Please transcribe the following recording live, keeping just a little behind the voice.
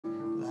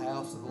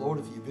house of the Lord.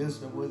 If you're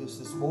visiting with us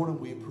this morning,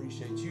 we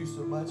appreciate you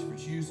so much for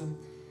choosing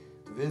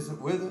to visit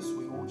with us.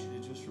 We want you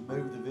to just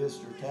remove the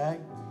visitor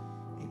tag.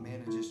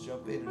 Amen. And just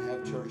jump in and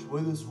have church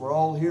with us. We're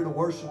all here to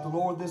worship the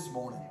Lord this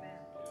morning.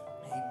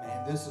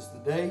 Amen. This is the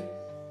day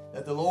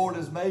that the Lord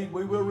has made.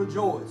 We will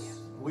rejoice.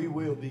 We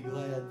will be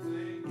glad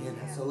in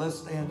it. So let's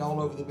stand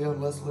all over the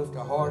building. Let's lift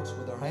our hearts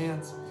with our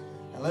hands.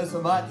 And let's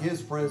invite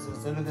His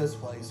presence into this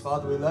place.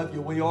 Father, we love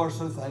you. We are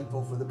so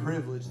thankful for the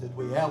privilege that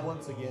we have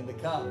once again to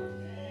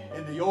come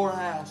into your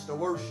house to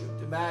worship,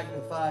 to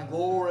magnify and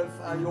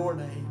glorify your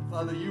name.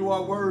 Father, you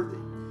are worthy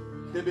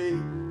to be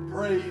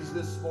praised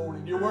this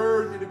morning. You're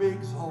worthy to be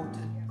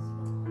exalted.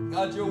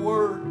 God, your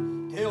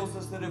word tells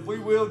us that if we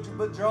will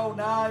but draw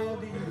nigh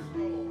unto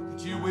you,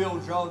 that you will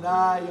draw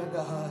nigh unto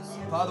us.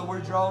 Father,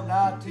 we're drawn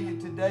nigh to you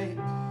today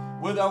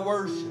with our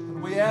worship.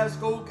 And we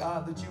ask, oh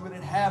God, that you would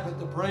inhabit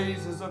the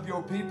praises of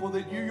your people,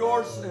 that you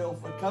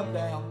yourself would come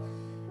down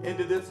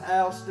into this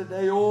house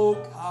today. Oh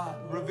God,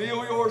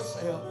 reveal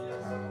yourself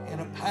in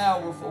a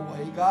powerful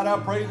way. God, I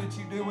pray that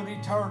you do an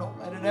eternal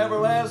and an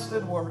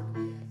everlasting work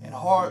in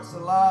hearts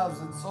and lives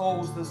and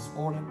souls this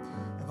morning.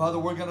 And Father,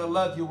 we're going to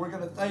love you. We're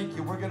going to thank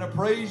you. We're going to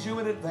praise you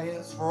in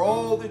advance for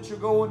all that you're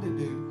going to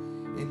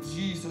do. In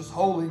Jesus'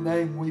 holy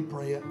name we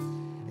pray it.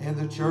 And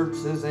the church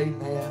says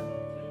amen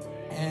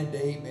and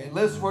amen.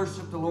 Let's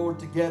worship the Lord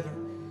together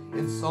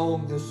in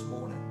song this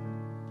morning.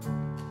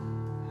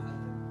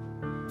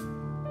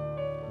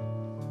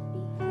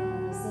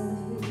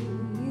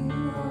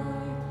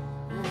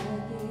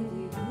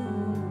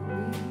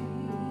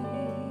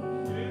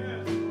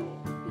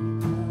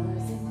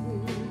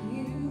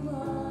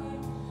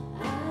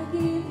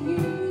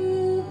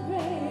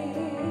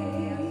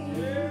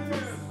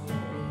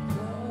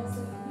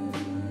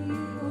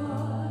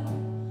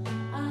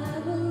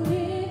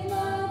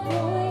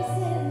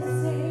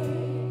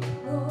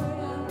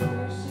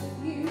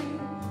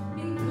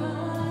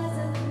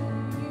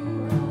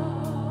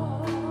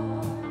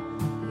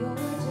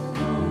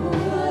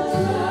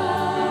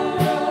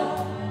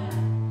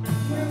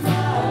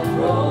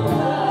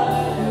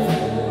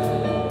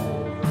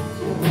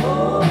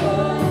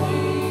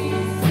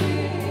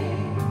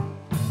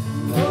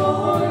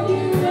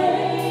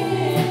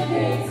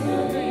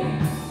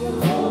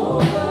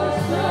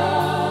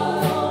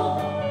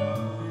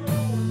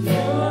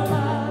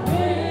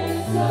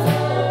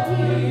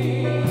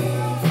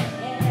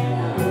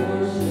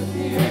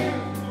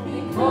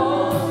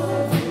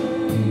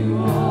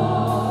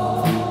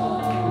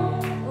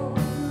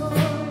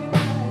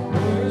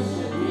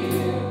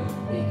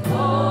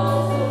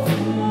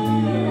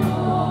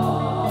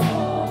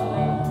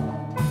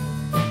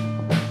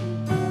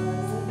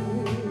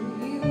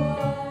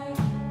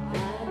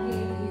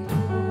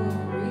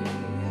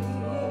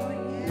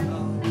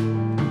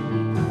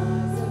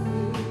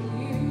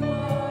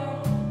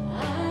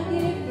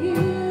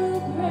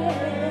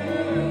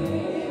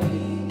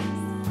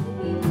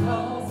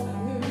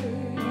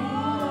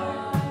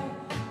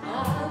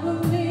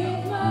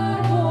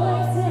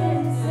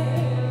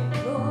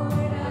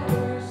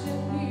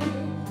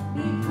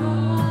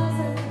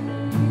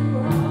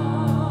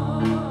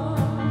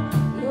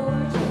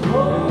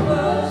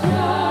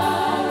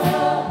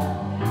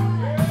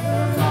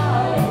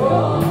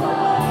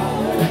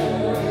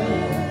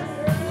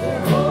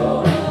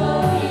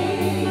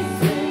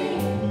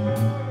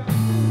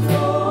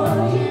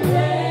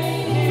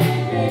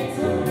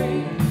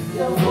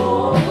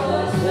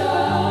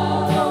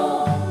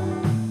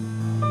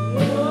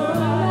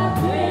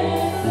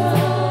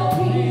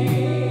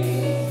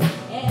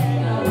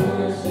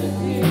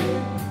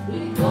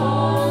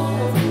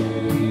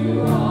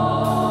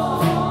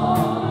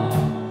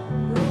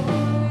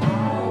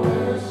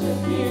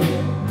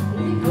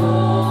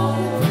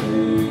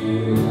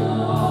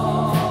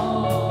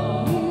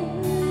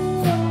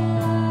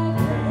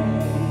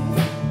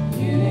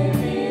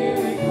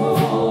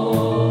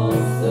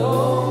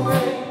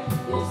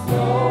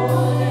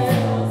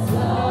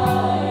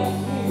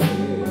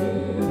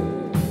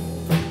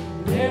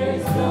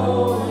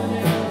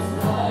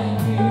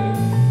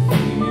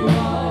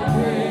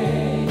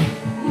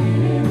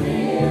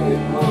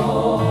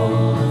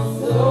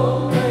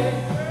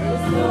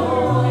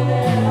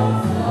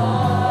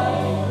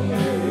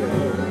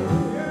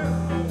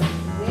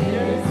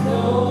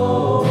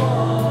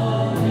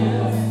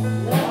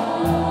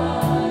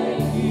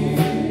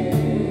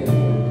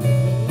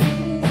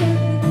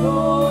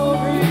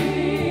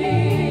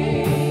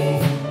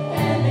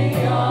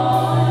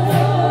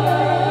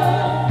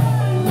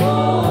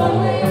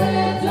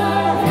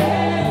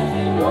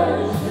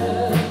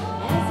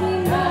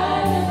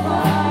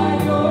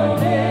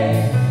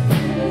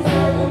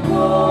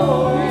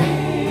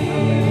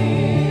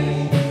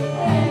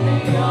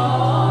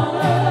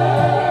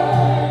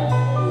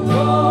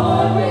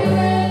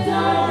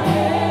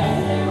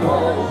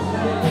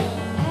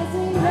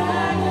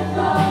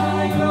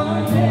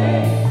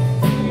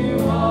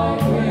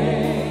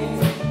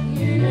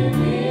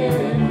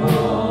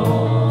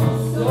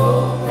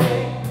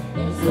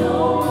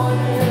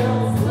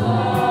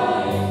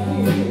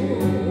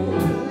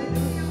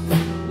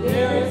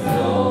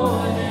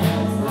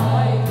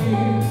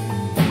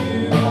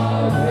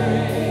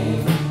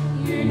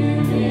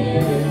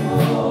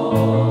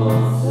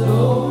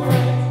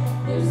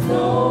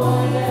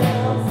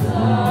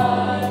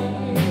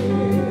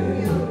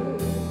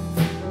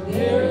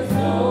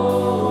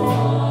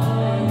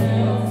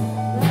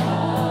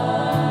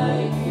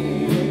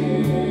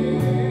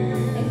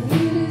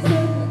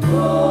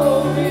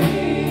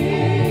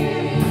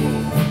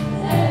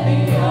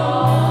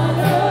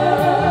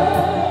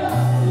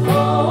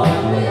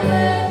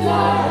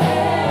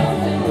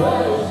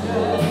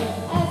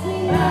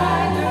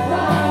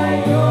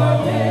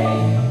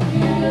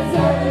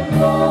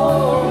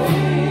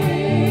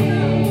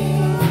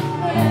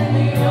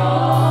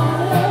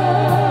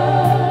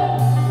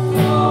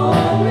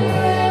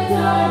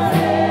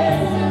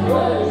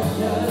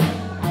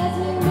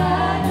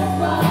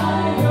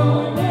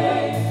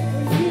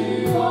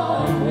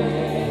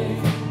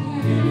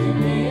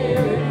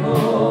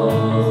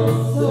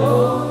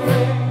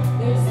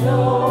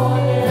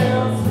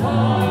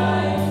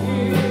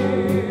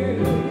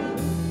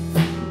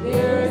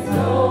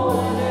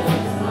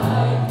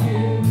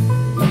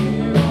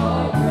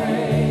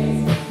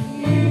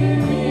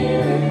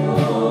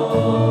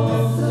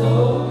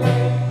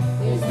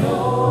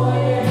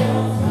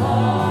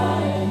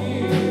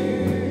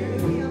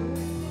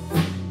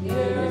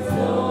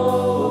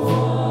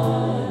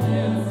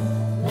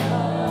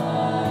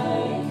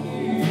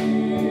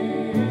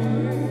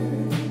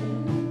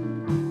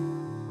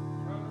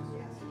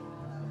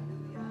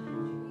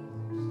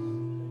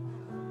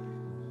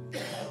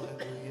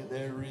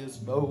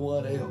 no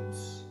one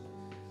else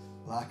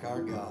like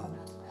our God.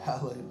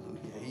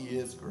 Hallelujah. He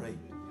is great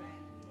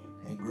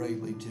and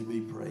greatly to be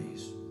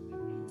praised.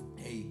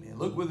 Amen.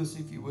 Look with us,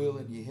 if you will,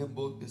 in your hymn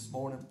book this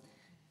morning.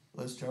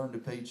 Let's turn to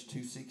page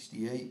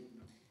 268.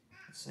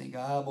 Sing,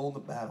 I am on the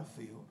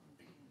battlefield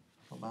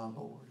for my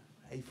Lord.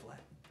 A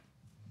flat.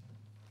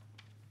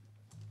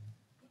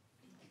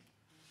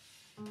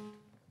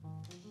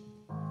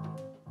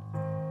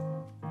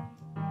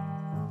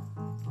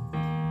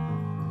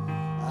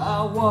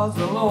 I was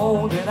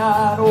alone and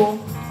idle,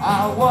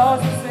 I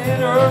was a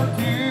sinner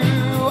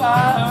too.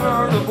 I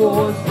heard a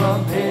voice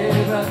from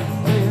heaven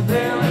saying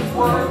there is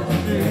work to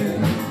do.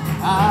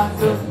 I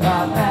took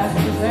my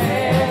master's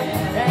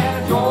hand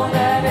and joined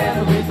that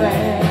enemy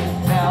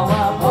band. Now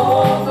I'm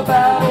on the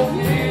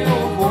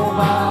battlefield for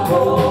my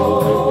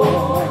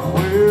Lord.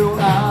 Well,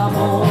 I'm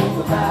on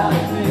the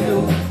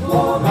battlefield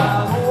for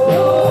my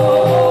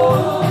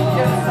Lord.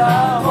 Yes,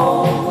 I'm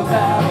on the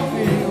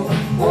battlefield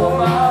for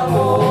my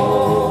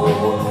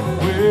Lord.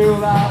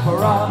 Well, I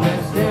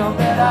promised him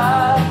that I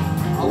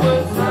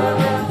would serve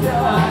until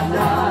I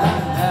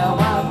died. Now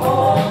I'm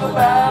on the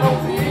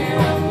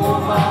battlefield for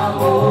my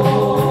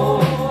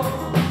Lord.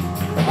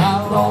 I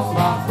lost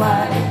my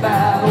flag in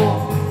battle,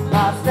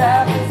 my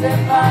staff is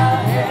in my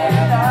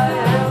hand. I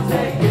am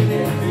taken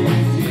into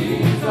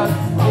Jesus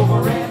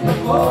over in the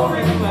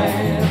glory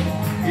land.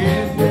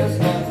 In this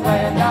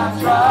land I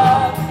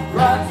tried,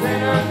 right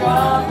sinner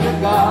gone to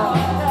God.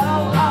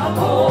 Now I'm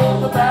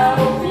on the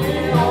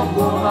battlefield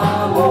for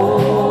my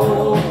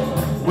Lord.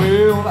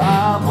 Well,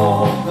 I'm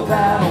on the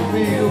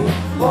battlefield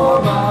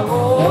for my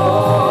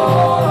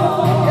Lord.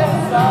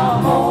 Yes,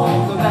 I'm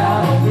on the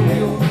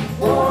battlefield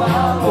for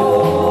my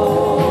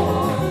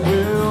Lord.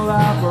 Well, I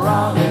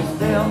promised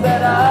them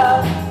that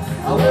I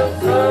will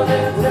serve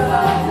until I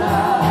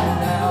die.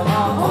 Now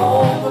I'm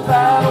on the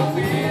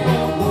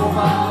battlefield for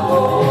my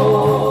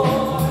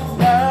Lord.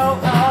 Now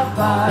I'm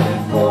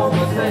fighting for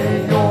my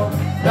Savior.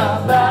 The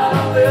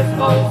battle is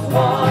most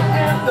won,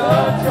 and the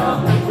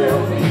trumpet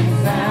will be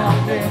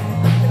sounding.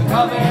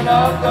 Coming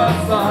up the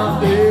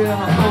Sunday,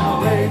 I'm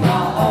gonna lay my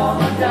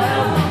armor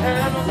down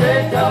and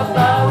take up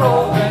my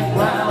rolling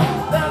ground.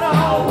 Then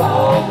I'll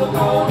walk the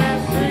golden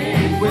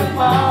streets with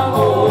my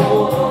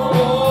Lord.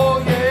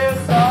 Oh, yes,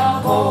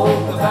 I'm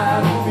on the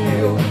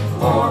battlefield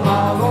for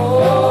my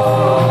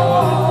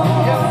Lord.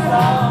 Yes,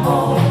 I'm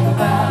on the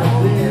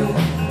battlefield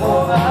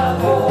for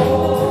my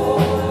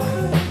Lord.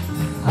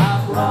 I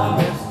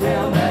promised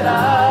him that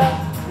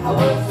I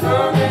would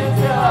serve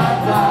until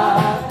I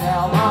died.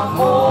 Now I'm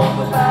on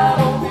the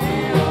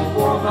battlefield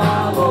for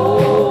my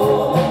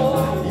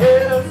Lord.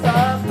 Yes,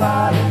 I'm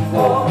fighting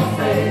for a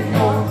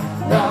Savior.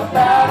 The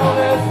battle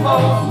is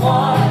most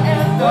won,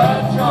 and the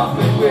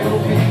trumpet will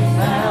be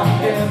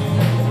sounding.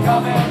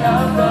 Coming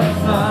up the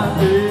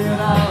Sunday,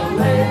 and I'll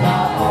lay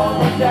my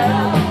armor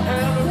down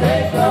and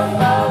take up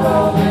my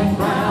rolling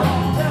crown.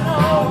 And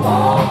I'll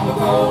walk the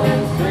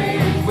golden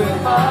streets with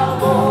my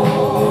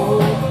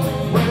Lord.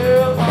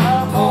 Well,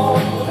 I'm on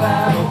the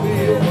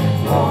battlefield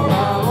for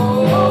my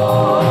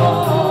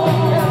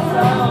Lord. Yes,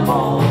 I'm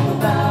on the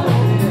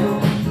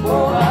battlefield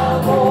for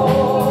my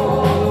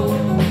Lord.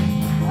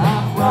 I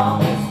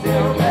promised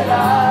him that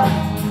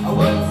I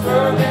would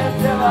serve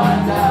until I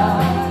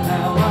die.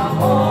 Now I'm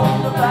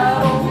on the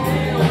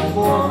battlefield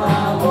for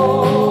my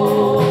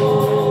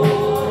Lord.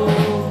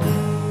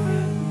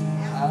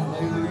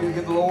 Hallelujah.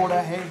 Give the Lord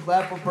a hand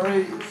clap of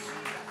praise.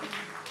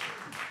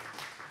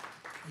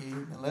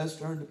 Amen. Let's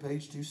turn to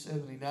page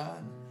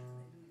 279.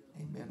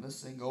 Amen. Let's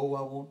sing, Oh,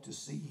 I Want to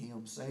See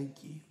Him.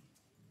 Thank you.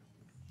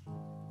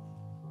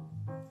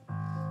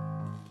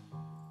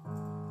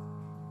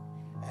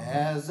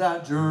 As I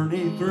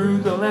journey through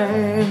the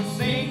land,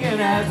 singing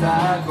as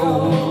I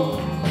go,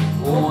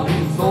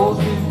 wanting souls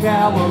to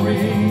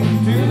Calvary,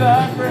 to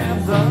thy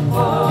crimson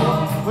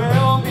flow.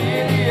 Well,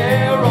 many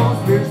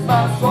arrows pierce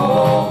my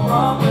soul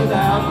from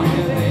without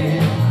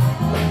within,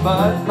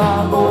 but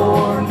my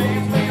Lord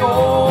leads me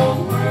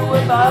on through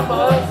with thy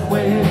must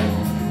win.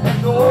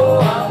 And oh,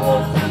 I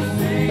want to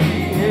see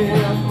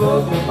him,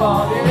 look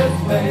upon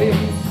his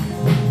face.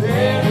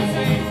 There to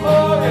see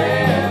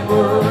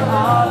forever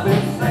I've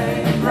been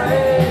saying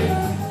grace.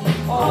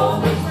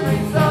 On the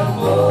streets of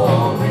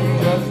glory,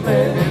 just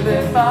let me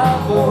lift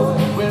my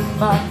voice. With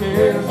my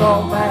cares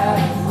all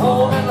past,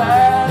 home at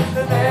last,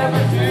 and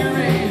never to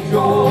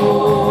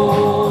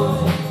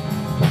rejoice.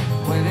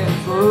 When in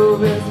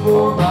service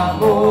for my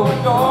Lord,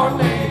 God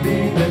may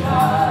be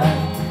denied,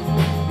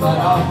 but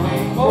I'll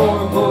cling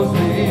more close to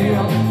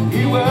him.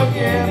 He will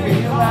give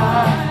me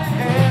life.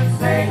 And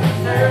Satan's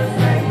snares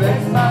may vex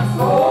my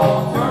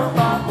soul, turn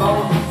my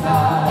thoughts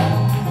aside.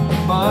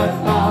 But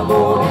my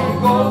Lord, he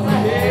goes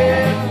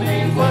ahead and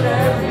leads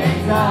whatever he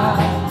time.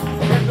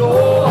 And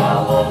oh, I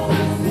want to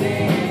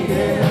see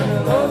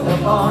him, look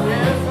upon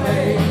his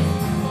face.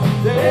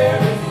 There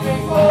is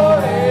king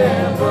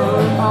forever,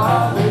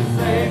 I've been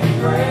saving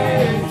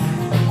grace.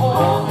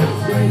 On the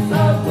streets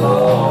of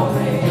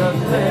glory,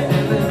 just let me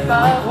lift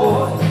my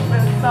voice.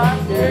 With my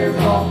cares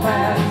all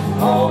past,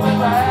 home at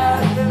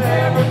last, and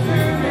never to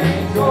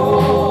return.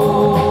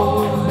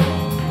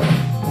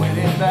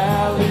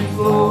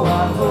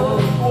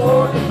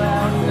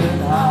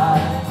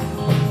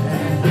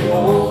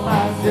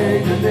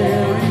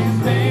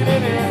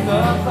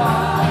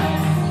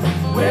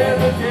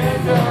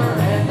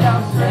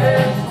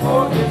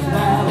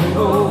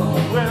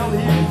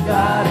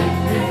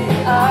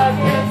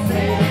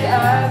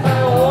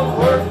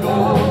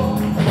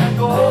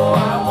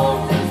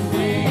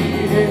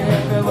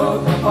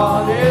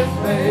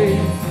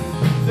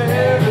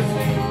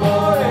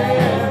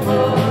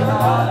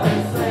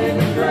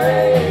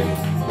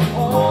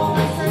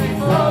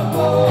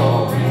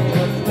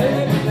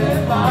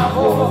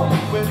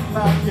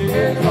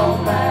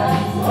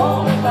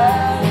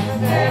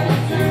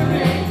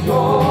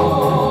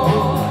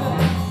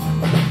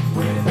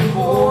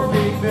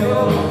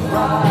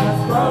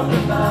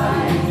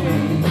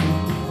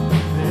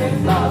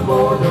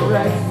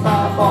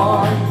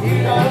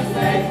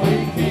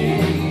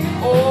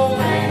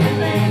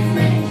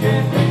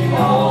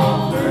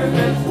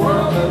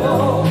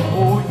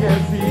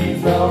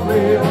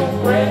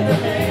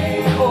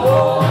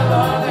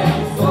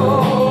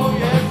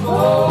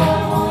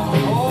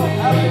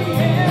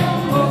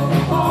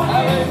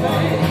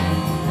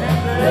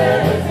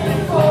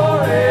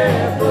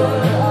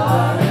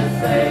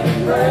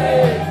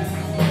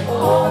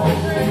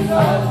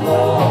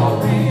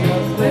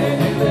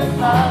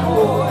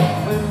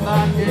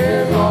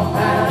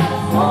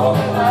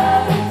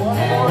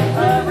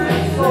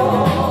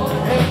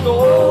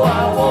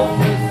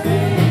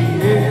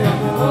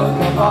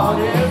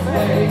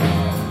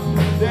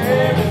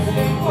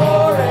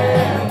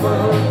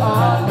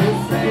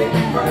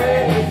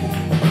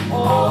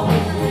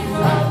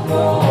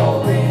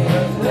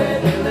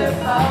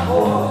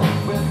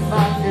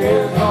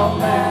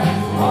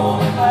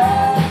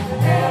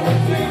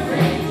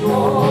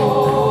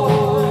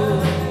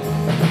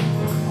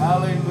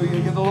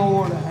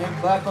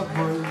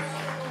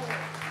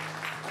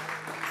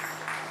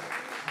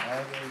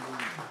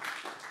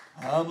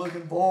 I'm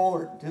looking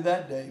forward to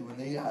that day when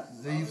these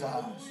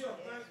eyes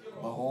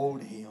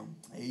behold Him.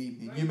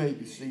 Amen. You may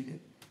be seated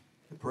in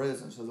the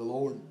presence of the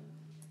Lord.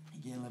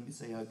 Again, let me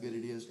say how good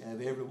it is to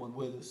have everyone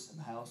with us in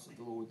the house of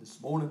the Lord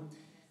this morning.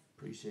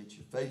 Appreciate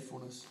your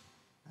faithfulness.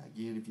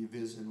 Again, if you're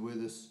visiting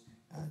with us,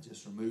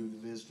 just remove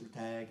the visitor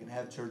tag and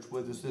have church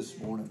with us this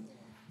morning.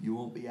 You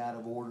won't be out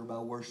of order by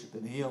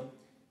worshiping Him.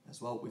 That's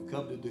what we've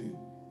come to do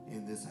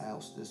in this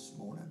house this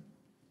morning.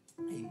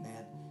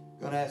 Amen.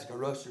 I'm going to ask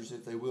our ushers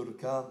if they will to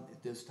come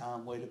at this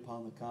time, wait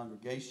upon the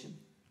congregation.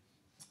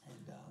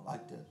 And I'd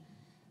like to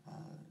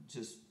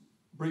just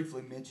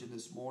briefly mention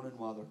this morning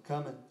while they're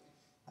coming,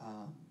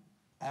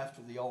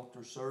 after the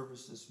altar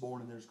service this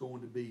morning, there's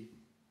going to be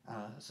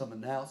some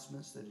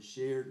announcements that are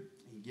shared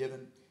and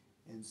given.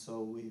 And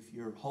so if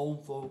you're home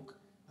folk,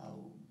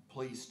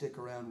 please stick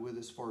around with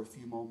us for a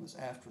few moments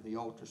after the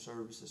altar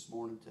service this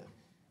morning to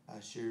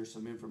share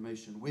some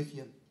information with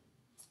you.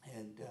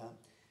 And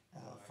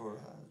for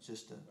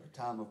just a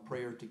time of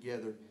prayer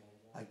together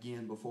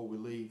again before we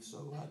leave.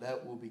 So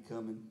that will be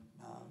coming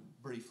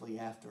briefly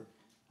after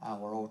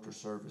our altar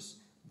service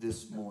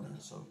this morning.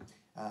 So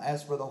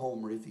ask Brother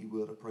Homer, if he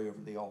will, to pray over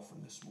the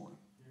offering this morning.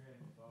 Dear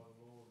Heavenly Father,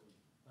 Lord, we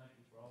thank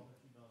you for all that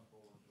you've done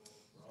for us,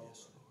 Lord, for all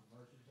the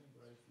mercies and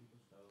grace you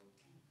bestowed.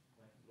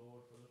 Thank you,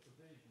 Lord, for the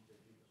provisions that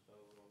you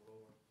bestowed, oh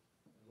Lord.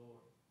 And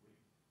Lord, we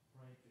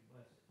pray to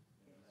bless it.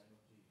 In the name of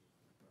Jesus,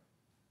 we pray.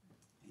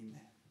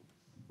 Amen.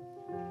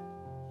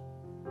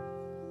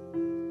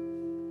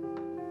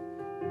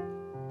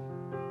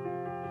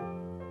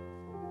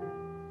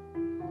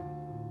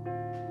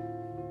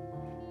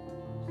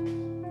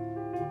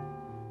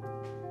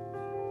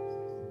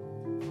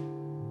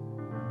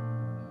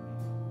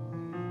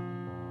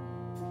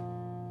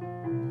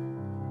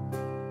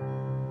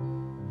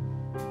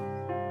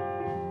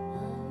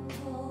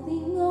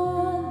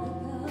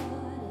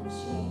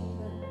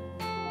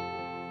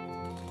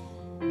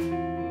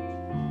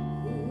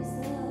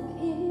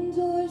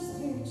 Enjoy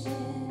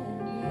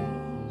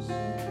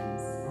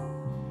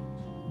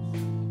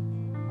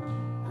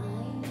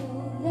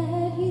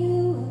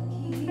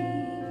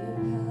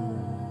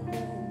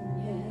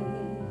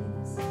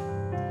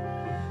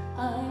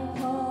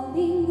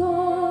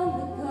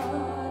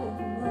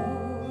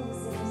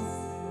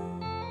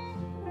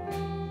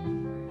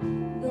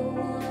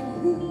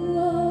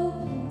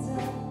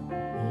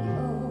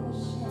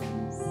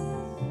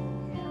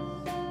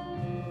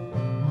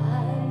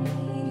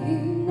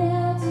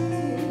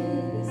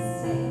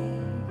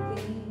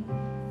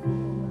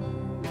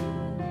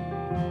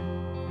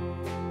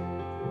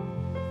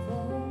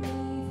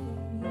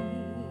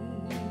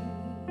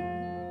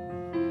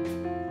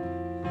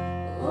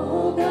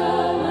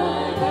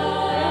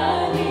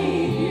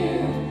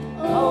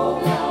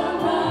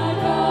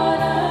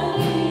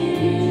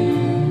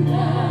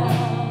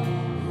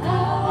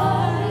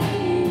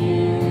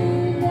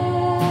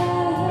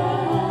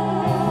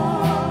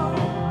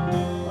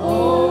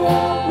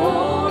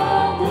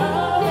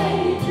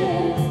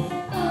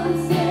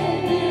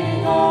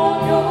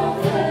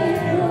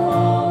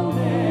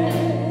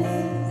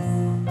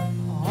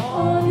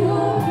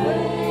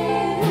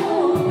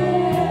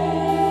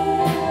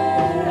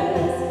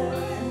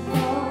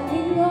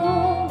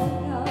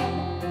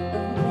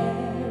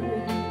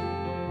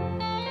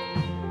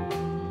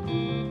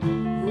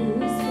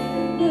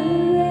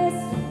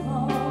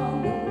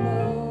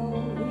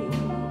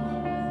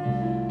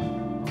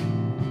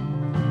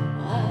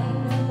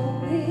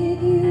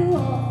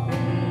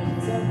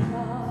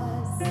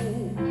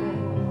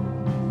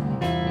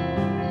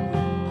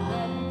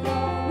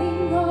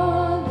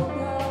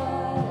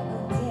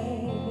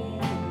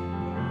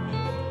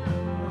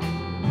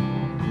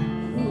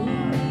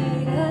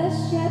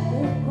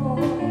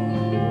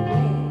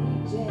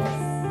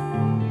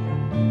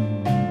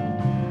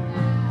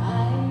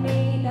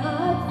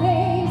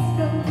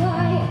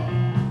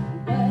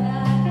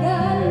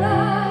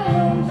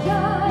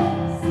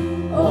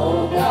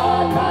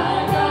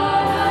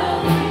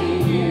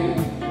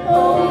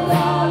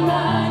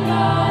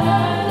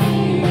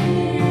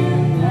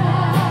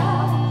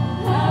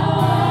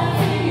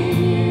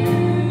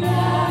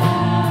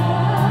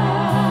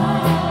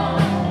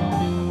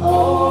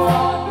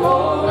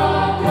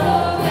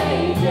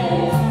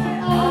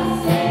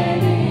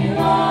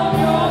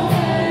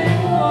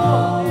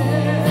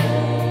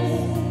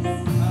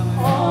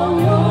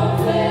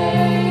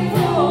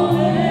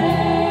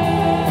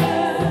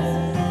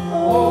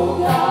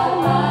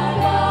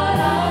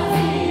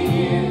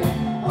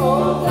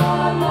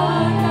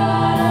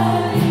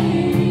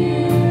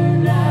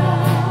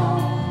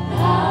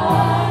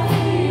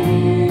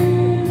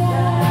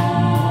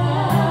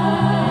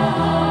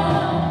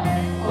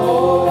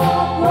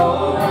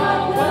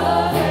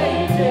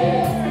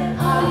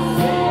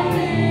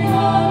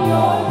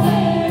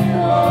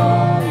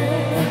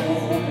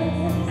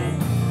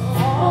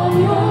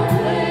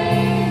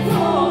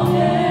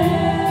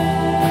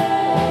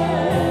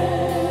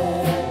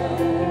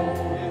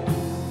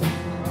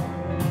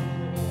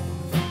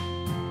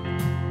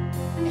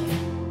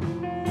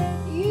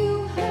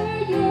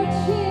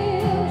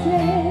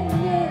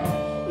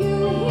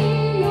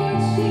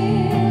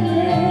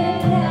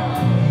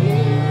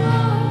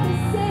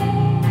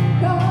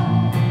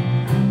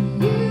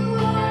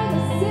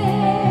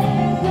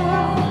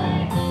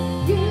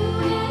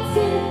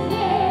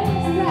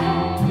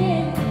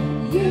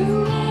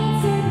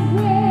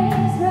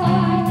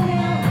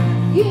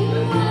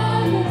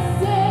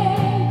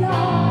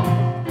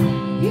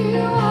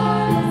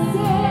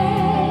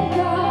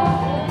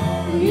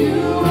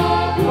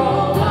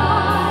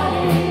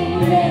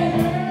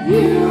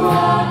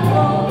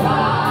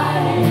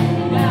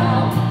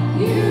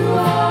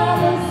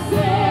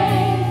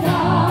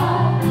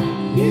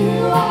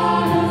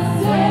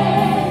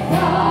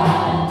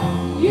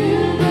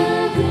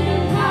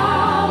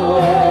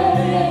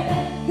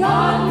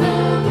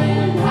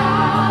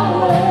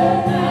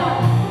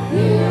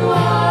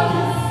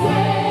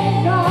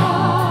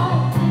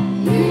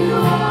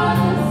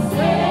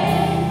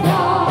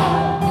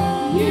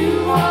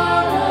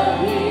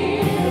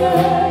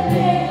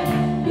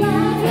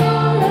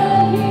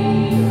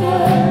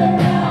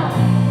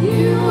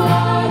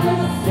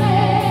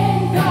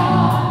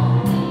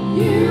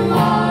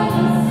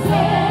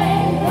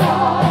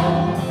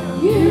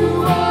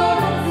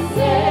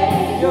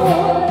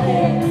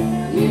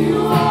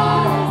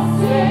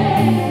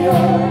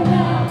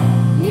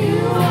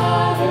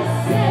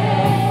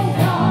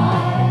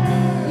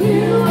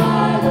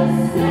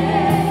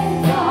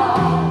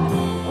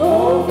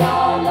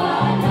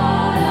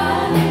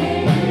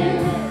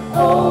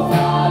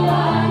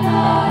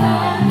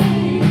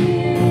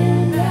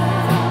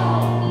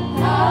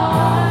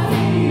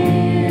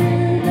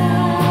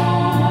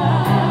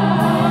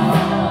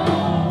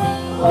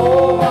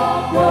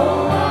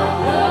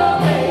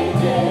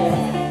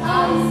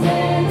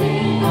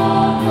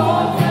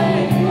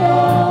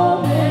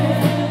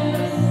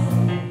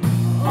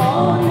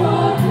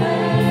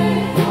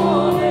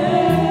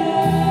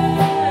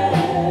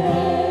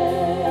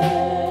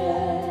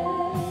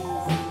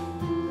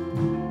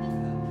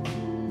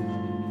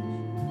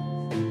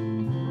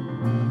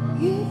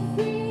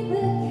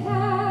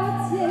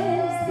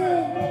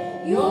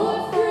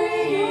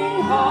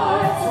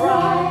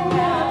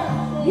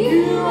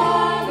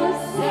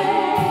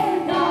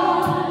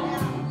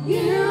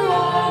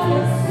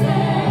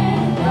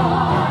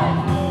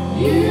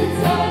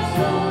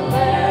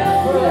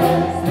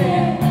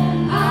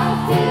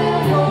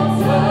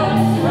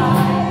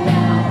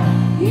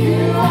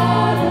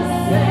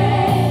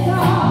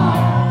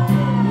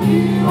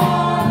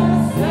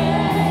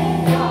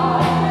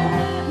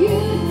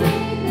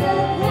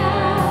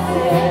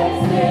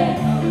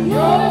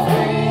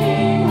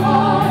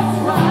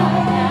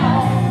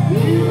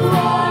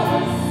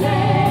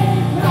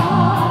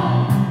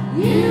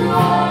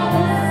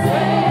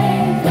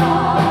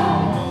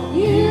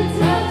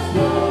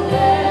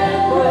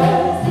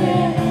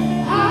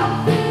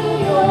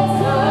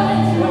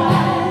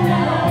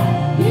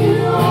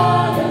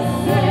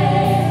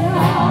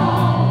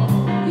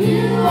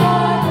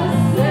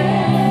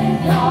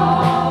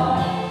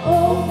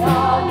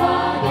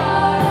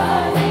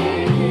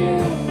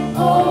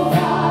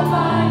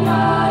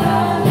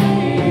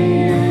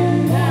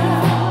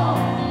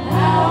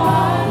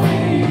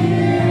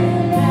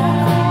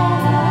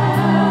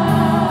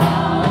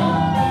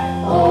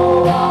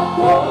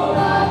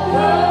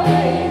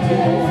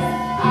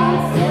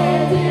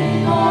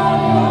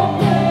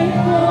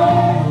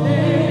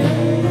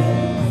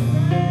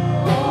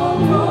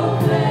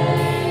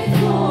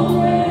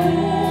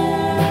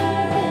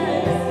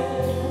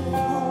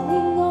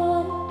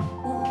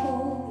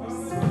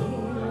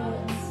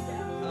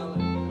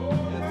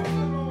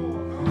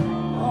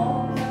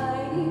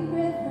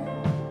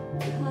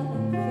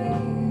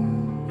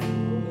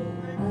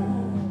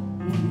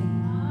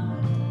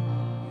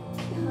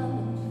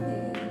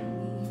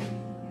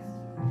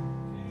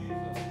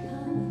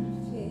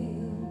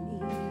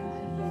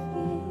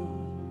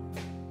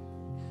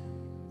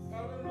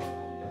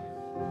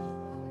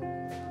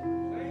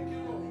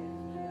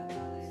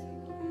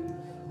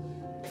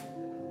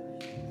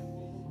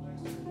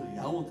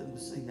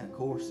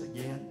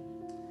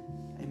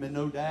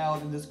No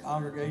doubt in this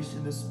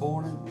congregation this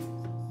morning,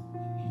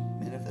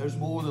 and if there's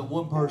more than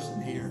one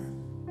person here,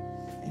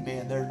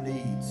 amen, there are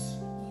needs,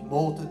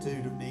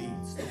 multitude of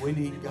needs that we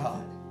need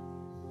God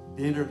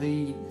to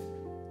intervene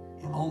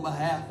on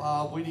behalf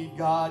of. We need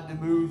God to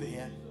move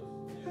in.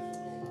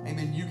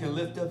 Amen. You can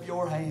lift up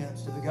your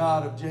hands to the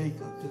God of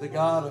Jacob, to the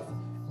God of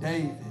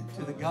David,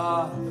 to the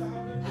God,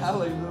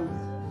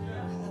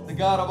 hallelujah, the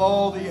God of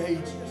all the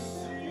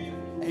ages.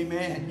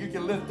 Amen. You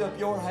can lift up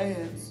your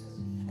hands.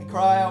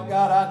 Cry out,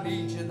 God, I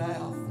need you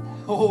now.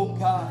 Oh,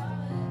 God,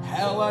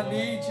 how I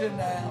need you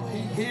now. He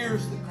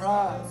hears the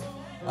cries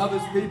of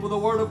his people. The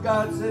word of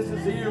God says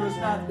his ear is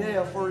not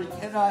deaf, for he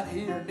cannot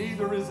hear.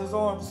 Neither is his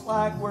arm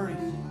slack, where he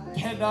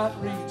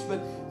cannot reach.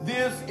 But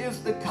this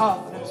is the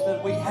confidence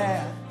that we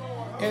have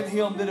in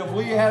him, that if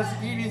we ask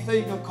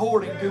anything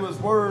according to his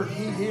word,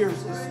 he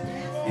hears us.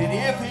 And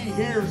if he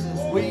hears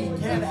us, we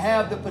can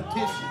have the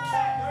petitions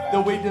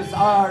that we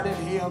desired in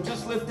him.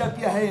 Just lift up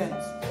your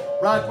hands.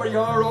 Right where you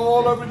are,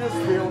 all over this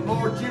field.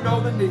 Lord, you know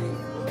the need.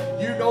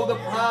 You know the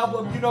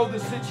problem. You know the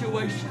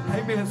situation.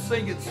 Amen.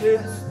 Sing it,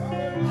 sis.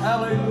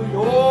 Hallelujah.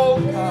 Oh,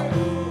 God.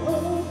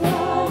 Oh,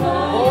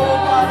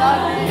 God,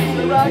 I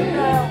need you right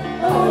now.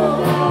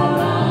 Oh, God,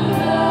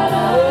 I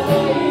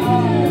need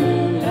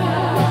you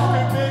now.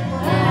 It's too big for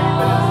me, but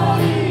it's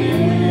not too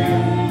big for you.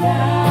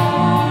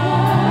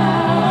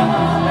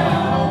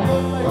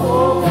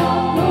 Oh,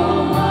 God, no,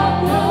 my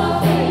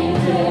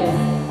pages.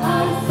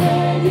 I'm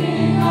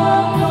standing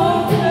on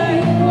your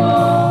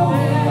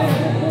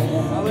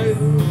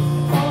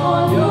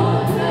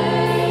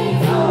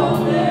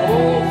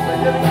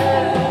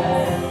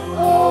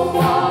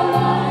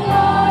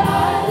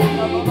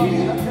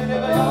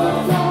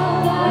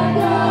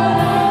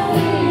God,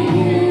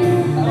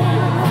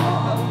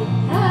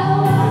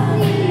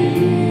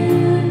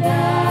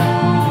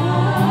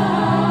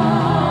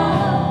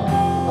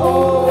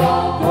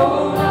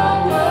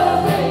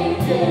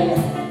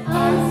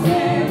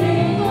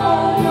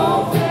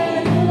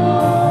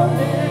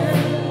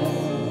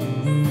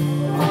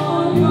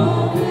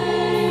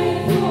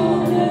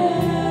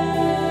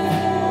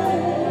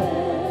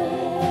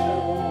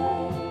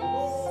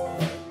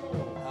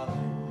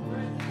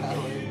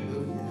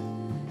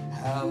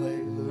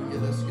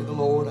 the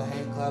Lord a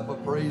hand clap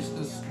of praise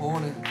this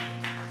morning.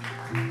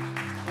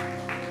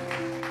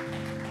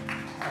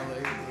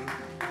 Hallelujah.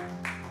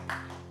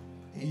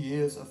 He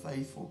is a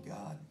faithful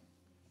God.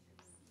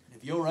 And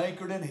if you're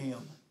anchored in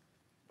Him,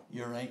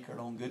 you're anchored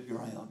on good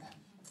ground.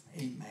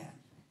 Amen.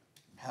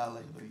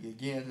 Hallelujah.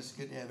 Again, it's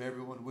good to have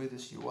everyone with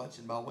us. You're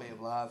watching by way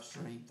of live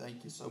stream.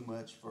 Thank you so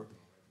much for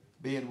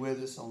being with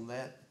us on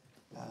that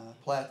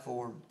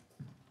platform.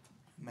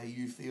 May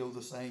you feel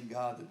the same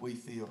God that we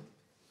feel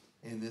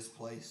in this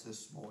place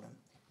this morning.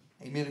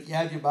 Amen. If you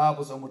have your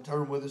Bibles, I'm going to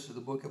turn with us to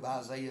the book of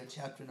Isaiah,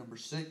 chapter number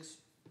 6.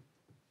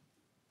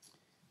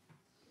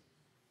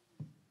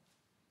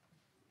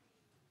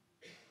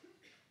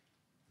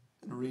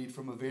 I'm going to read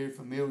from a very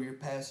familiar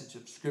passage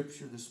of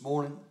Scripture this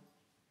morning.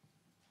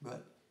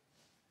 But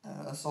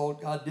I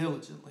sought God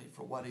diligently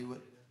for what He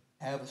would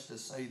have us to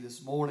say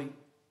this morning.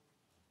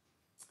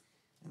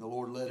 And the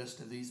Lord led us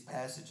to these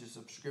passages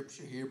of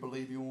Scripture here. I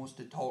believe He wants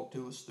to talk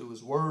to us through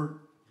His Word.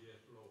 Yes,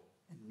 Lord.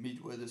 And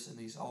meet with us in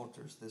these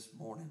altars this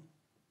morning.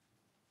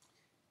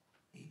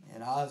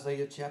 In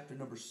Isaiah chapter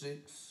number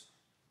 6,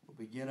 we'll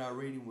begin our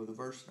reading with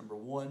verse number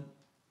 1.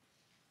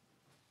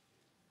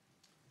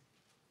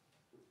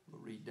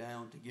 We'll read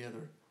down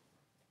together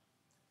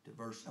to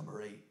verse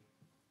number 8.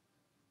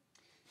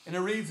 And it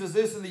reads as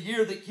this: In the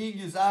year that King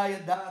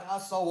Uzziah died, I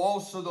saw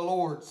also the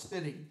Lord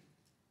sitting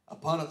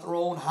upon a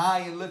throne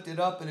high and lifted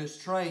up, and His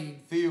train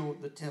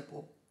filled the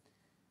temple.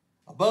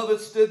 Above it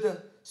stood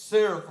the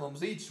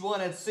seraphims. Each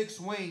one had 6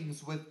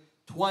 wings. With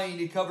twain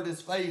He covered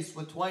His face,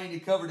 with twain He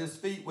covered His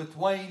feet, with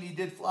twain He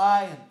did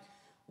fly. And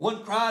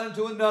one cried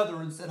unto another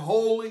and said,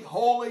 Holy,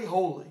 holy,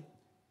 holy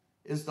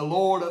is the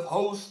Lord of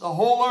hosts. The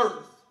whole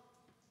earth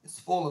is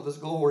full of His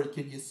glory.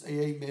 Can you say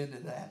amen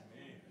to that?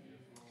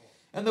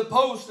 And the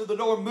post of the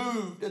door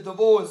moved at the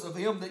voice of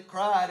him that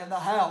cried, and the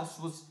house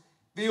was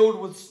filled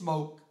with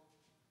smoke.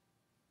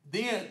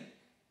 Then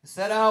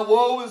said I,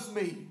 Woe is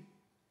me,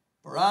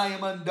 for I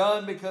am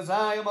undone, because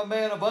I am a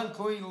man of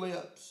unclean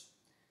lips.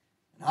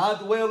 And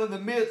I dwell in the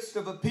midst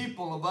of a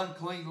people of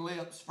unclean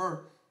lips,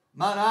 for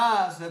mine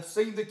eyes have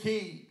seen the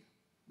King,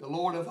 the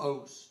Lord of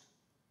hosts.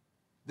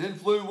 Then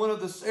flew one of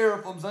the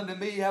seraphims unto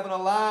me, having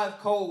a live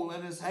coal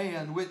in his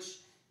hand, which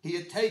he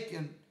had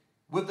taken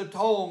with the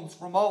tongs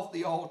from off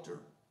the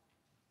altar.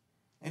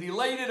 And he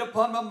laid it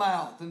upon my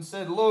mouth and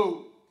said,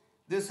 Lo,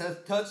 this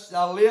hath touched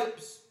thy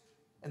lips,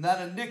 and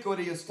thine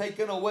iniquity is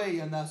taken away,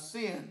 and thy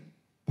sin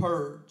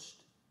purged.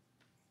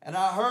 And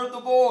I heard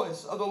the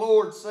voice of the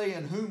Lord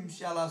saying, Whom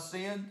shall I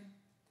send?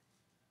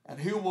 And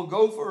who will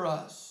go for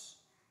us?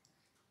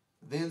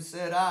 Then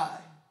said I,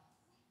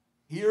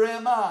 Here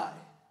am I,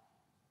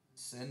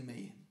 send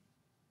me.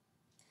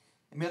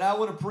 Amen. I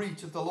want to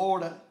preach, if the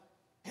Lord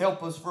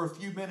help us for a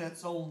few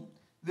minutes, on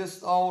this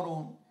thought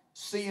on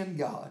seeing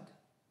God.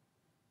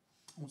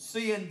 On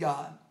seeing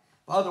God.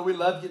 Father, we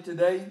love you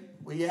today.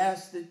 We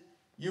ask that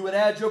you would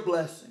add your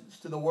blessings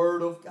to the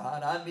Word of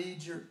God. I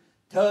need your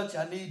touch.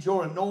 I need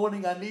your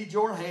anointing. I need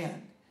your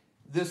hand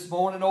this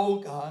morning, oh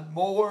God,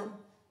 more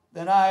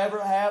than I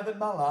ever have in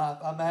my life.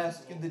 I'm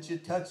asking that you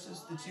touch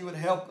us, that you would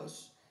help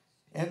us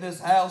in this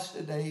house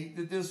today,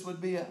 that this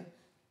would be a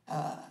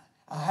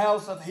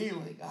house of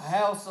healing, a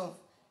house of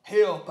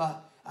help,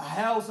 a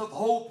house of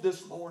hope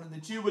this morning,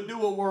 that you would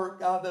do a work,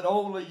 God, that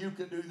only you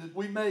can do, that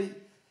we may,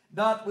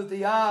 not with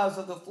the eyes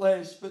of the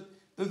flesh, but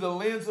through the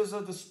lenses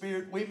of the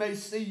Spirit, we may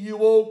see you,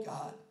 oh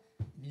God.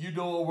 You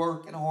do a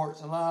work in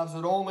hearts and lives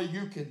that only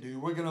you can do.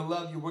 We're going to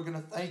love you. We're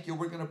going to thank you.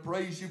 We're going to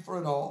praise you for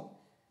it all.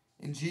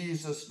 In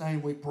Jesus'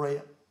 name we pray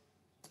it.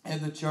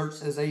 And the church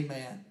says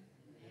amen.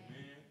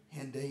 Amen.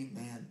 And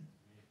amen.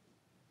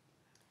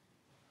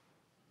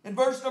 In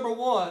verse number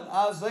 1,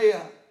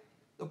 Isaiah,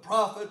 the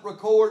prophet,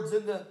 records,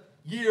 in the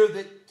year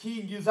that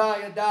King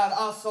Uzziah died,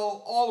 I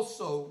saw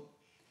also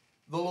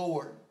the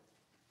Lord.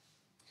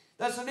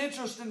 That's an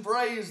interesting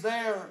phrase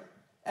there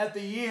at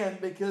the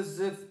end,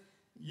 because if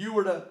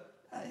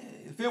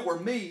it were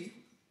me,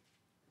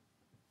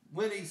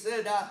 when he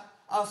said,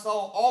 I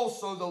saw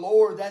also the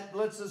Lord, that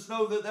lets us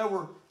know that there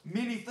were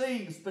many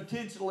things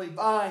potentially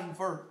vying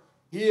for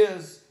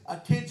his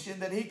attention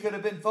that he could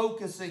have been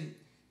focusing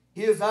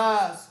his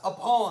eyes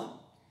upon.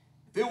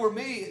 If it were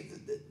me,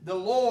 the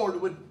Lord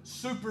would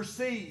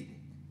supersede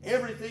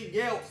everything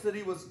else that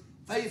he was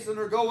facing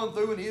or going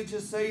through, and he'd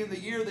just say, in the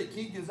year that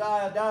King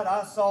Uzziah died,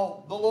 I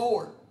saw the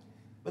Lord.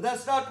 But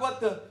that's not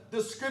what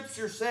the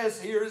scripture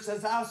says here. It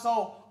says, I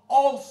saw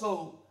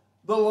also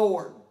the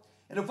Lord.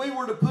 And if we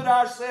were to put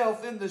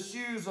ourselves in the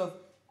shoes of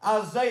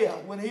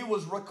Isaiah when he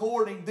was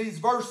recording these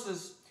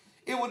verses,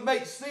 it would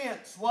make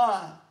sense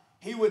why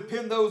he would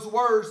pen those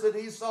words that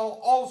he saw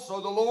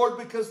also the Lord,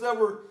 because there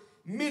were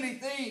many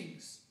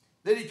things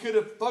that he could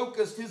have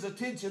focused his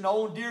attention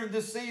on during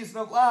this season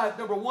of life.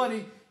 Number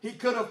one, he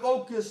could have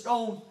focused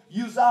on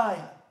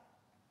Uzziah.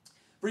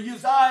 For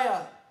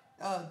Uzziah,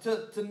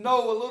 to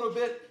know a little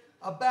bit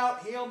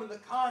about him in the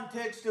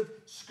context of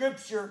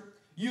Scripture,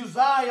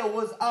 Uzziah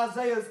was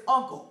Isaiah's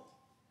uncle.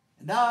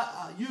 And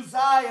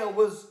Uzziah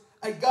was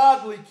a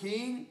godly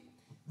king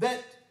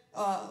that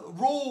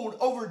ruled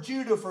over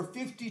Judah for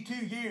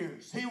 52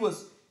 years. He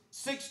was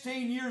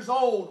 16 years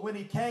old when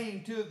he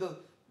came to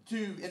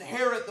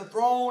inherit the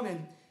throne,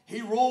 and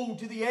he ruled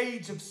to the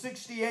age of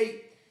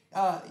 68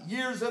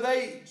 years of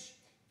age.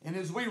 And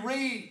as we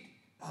read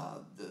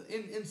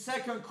in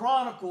 2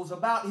 Chronicles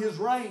about his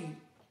reign,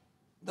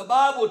 the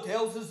Bible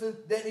tells us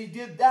that he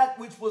did that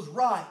which was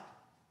right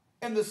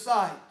in the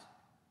sight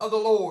of the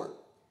Lord,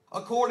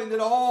 according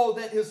to all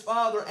that his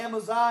father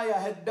Amaziah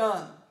had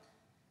done.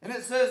 And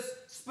it says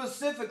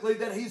specifically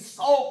that he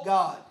sought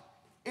God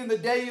in the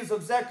days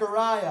of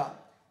Zechariah,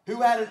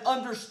 who had an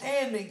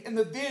understanding in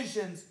the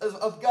visions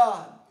of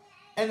God.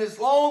 And as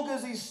long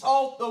as he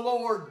sought the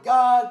Lord,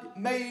 God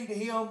made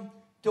him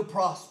to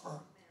prosper.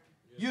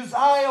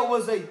 Uzziah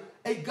was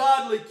a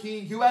godly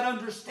king who had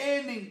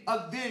understanding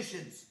of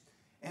visions.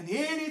 And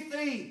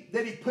anything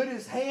that he put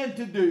his hand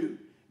to do,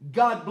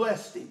 God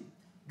blessed him.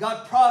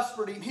 God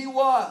prospered him. He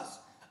was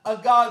a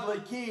godly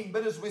king.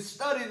 But as we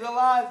study the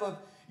life of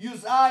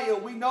Uzziah,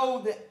 we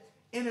know that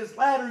in his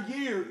latter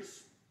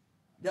years,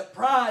 that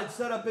pride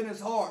set up in his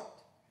heart,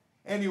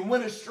 and he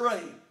went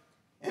astray,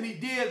 and he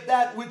did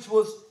that which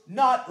was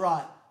not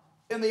right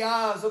in the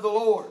eyes of the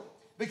Lord.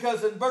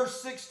 Because in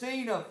verse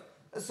 16 of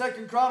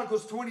 2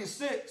 Chronicles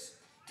 26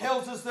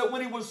 tells us that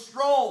when he was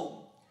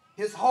strong,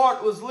 his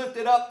heart was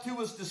lifted up to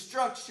his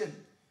destruction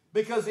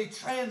because he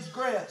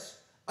transgressed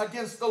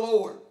against the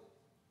Lord.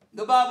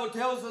 The Bible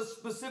tells us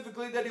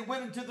specifically that he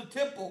went into the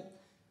temple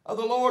of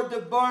the Lord to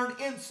burn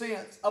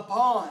incense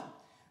upon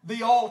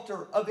the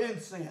altar of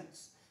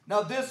incense.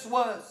 Now this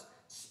was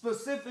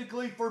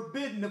specifically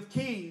forbidden of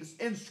kings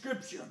in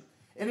Scripture,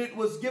 and it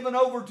was given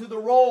over to the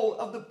role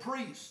of the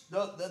priest,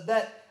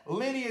 that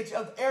lineage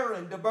of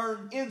Aaron, to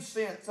burn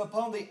incense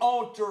upon the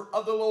altar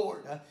of the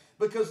Lord.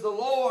 Because the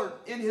Lord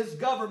in his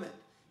government,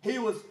 he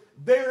was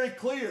very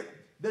clear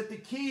that the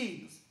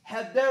kings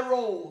had their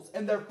roles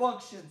and their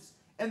functions,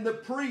 and the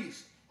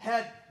priests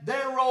had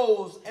their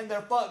roles and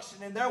their function,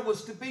 and there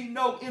was to be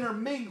no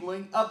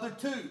intermingling of the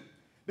two,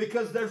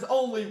 because there's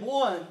only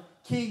one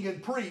king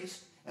and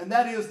priest, and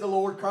that is the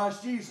Lord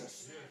Christ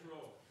Jesus.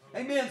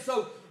 Amen.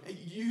 So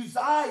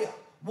Uzziah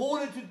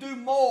wanted to do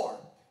more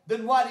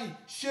than what he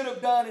should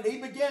have done, and he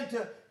began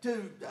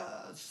to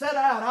set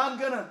out. I'm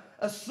going to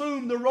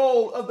assume the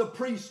role of the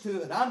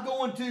priesthood. I'm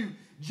going to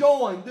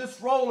join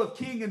this role of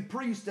king and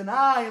priest, and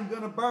I am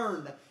going to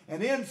burn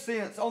an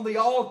incense on the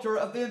altar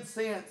of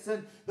incense.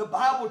 And the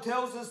Bible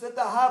tells us that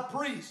the high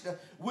priest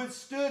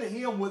withstood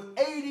him with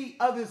 80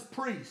 of his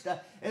priests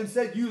and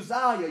said,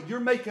 Uzziah, you're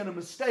making a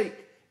mistake.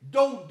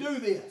 Don't do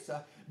this.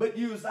 But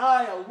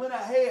Uzziah went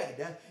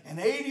ahead, and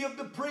 80 of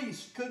the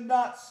priests could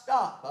not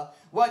stop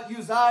what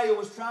Uzziah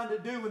was trying to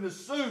do. And as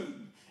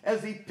soon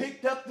as he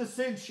picked up the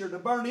censer to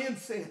burn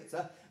incense,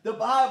 the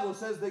Bible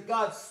says that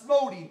God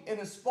smote him in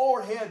his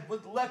forehead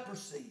with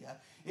leprosy.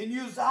 And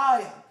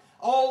Uzziah,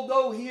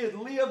 although he had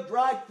lived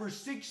right for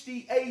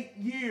 68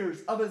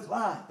 years of his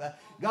life,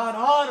 God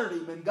honored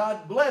him and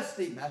God blessed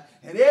him.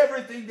 And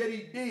everything that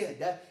he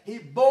did, he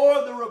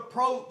bore the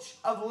reproach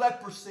of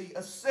leprosy,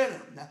 a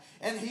sinner.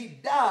 And he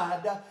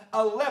died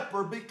a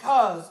leper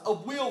because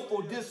of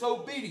willful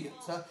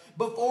disobedience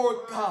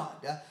before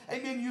God.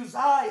 Amen.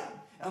 Uzziah,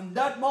 in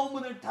that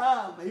moment in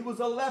time, he was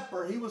a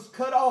leper. He was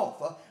cut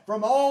off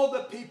from all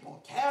the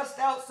people, cast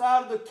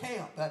outside of the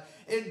camp.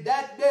 In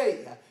that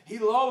day, he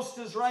lost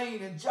his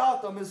reign, and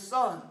Jotham, his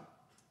son,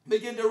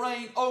 began to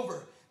reign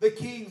over the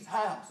king's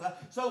house.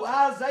 So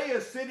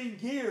Isaiah sitting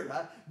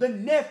here, the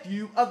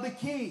nephew of the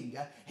king,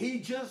 he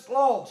just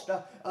lost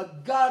a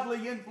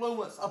godly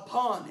influence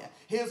upon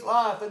his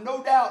life. And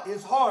no doubt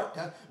his heart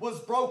was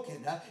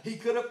broken. He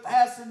could have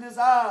fastened his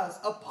eyes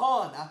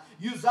upon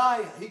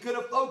Uzziah. He could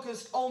have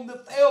focused on the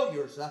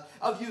failures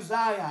of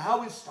Uzziah,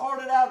 how he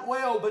started out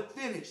well but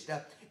finished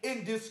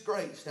in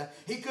disgrace.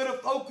 He could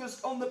have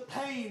focused on the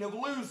pain of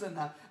losing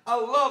a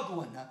loved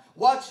one,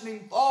 watching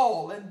him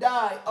fall and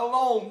die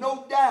alone.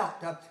 No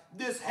doubt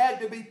this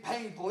had to be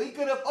painful. He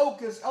could have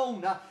focused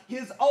on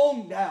his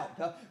own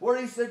doubt,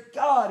 where he said,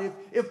 God,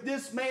 if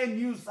this man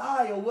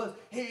Uzziah was,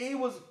 he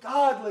was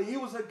godly, he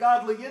was a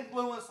godly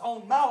influence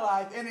on my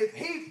life, and if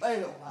he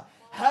failed,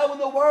 how in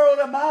the world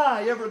am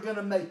I ever going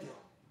to make it?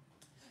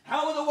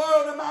 How in the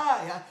world am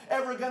I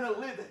ever going to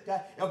live it?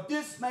 If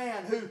this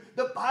man who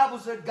the Bible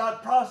said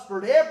God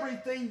prospered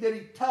everything that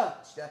he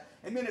touched,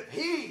 amen, if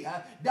he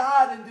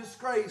died in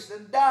disgrace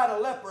and died a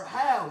leper,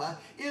 how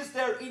is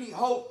there any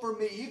hope for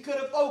me? He could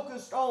have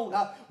focused on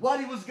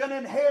what he was going to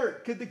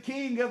inherit. Could the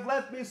king have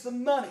left me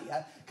some money?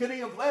 Could he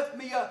have left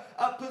me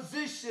a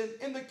position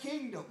in the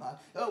kingdom?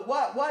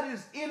 What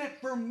is in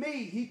it for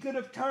me? He could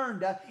have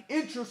turned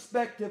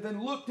introspective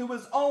and looked to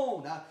his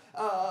own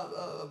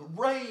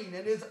reign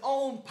and his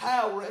own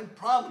power and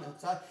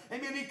prominence.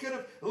 Amen. He could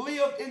have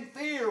lived in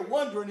fear,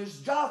 wondering, is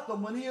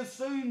Jotham, when he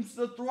assumes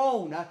the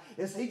throne,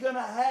 is he going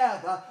to have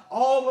have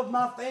all of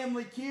my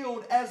family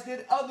killed, as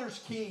did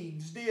others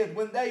kings did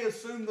when they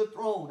assumed the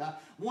throne.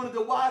 Wanted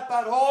to wipe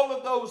out all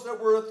of those that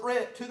were a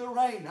threat to the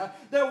reign.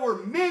 There were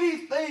many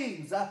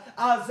things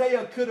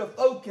Isaiah could have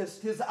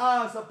focused his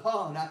eyes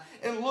upon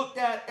and looked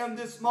at in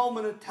this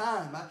moment of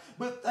time.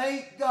 But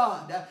thank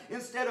God,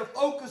 instead of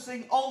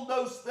focusing on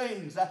those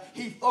things,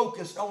 he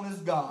focused on his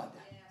God.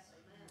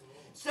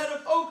 Instead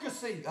of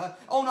focusing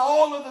on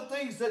all of the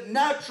things that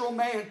natural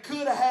man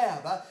could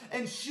have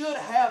and should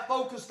have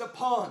focused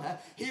upon,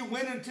 he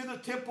went into the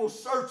temple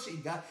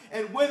searching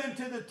and went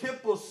into the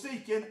temple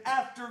seeking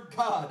after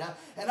God.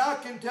 And I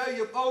can tell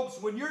you, folks,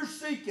 when you're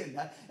seeking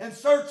and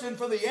searching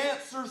for the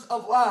answers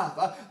of life,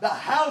 the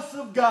house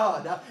of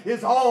God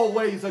is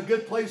always a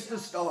good place to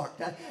start.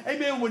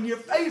 Amen. When you're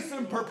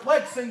facing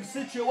perplexing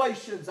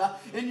situations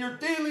and you're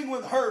dealing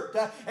with hurt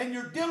and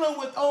you're dealing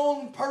with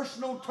own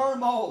personal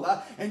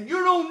turmoil and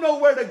you don't know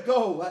where to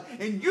go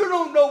and you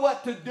don't know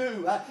what to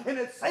do and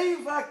it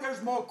seems like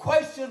there's more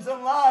questions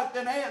in life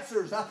than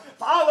answers,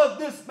 follow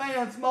this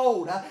man's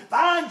mold.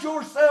 Find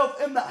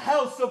yourself in the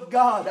house of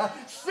God,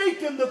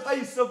 seeking the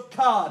face of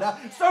God,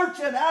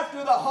 searching after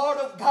the heart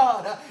of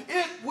God.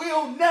 It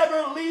will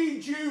never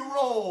lead you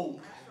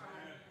wrong.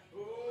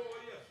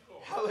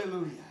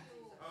 Hallelujah.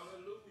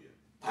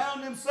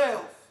 Found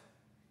himself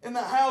in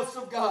the house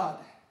of God,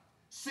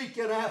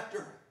 seeking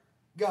after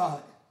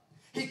God.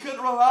 He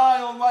couldn't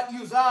rely on what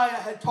Uzziah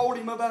had told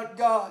him about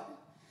God.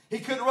 He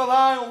couldn't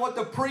rely on what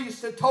the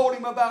priest had told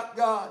him about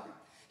God.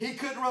 He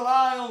couldn't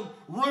rely on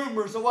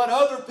rumors of what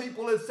other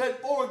people had said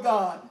for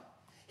God.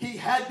 He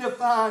had to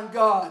find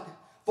God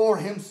for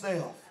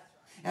himself.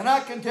 And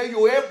I can tell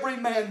you, every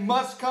man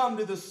must come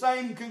to the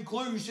same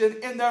conclusion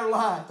in their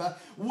life.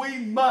 We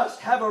must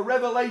have a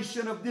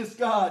revelation of this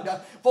God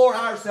for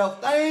ourselves.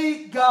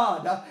 Thank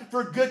God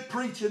for good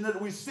preaching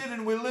that we sit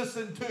and we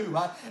listen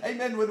to.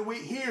 Amen. When we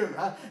hear,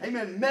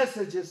 amen,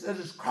 messages that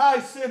is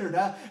Christ-centered.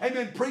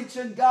 Amen.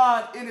 Preaching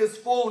God in his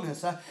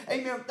fullness.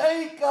 Amen.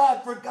 Thank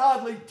God for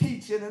godly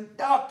teaching and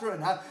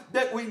doctrine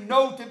that we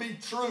know to be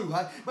true.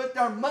 But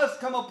there must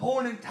come a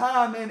point in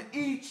time in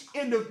each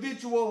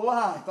individual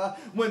life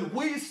when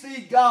we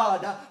see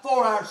God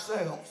for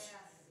ourselves.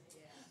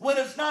 When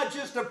it's not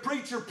just a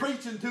preacher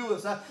preaching to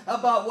us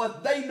about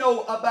what they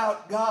know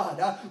about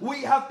God.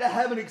 We have to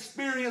have an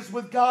experience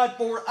with God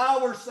for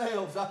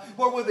ourselves.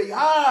 Where with the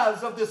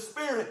eyes of the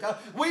Spirit,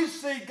 we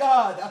see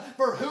God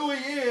for who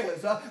He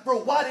is,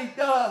 for what He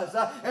does,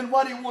 and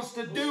what He wants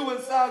to do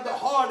inside the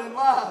heart and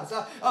lives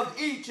of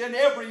each and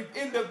every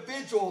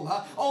individual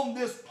on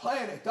this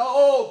planet.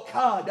 Oh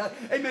God,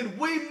 amen.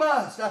 We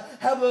must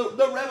have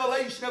the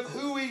revelation of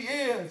who He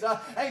is.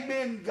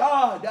 Amen.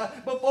 God,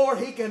 before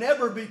He can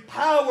ever be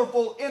powerful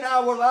in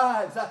our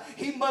lives,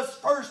 He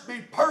must first be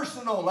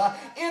personal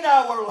in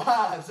our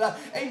lives.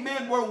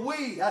 Amen. Where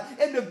we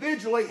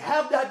individually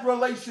have that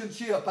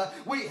relationship.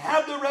 We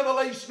have the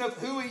revelation of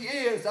who He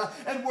is,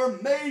 and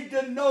we're made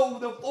to know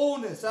the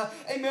fullness,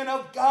 amen,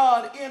 of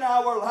God in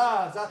our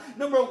lives.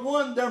 Number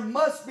one, there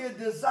must be a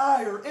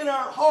desire in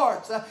our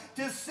hearts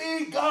to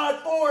see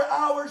God for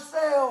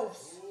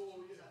ourselves.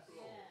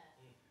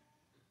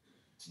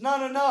 It's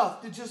not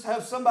enough to just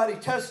have somebody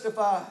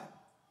testify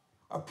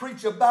or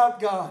preach about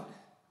God,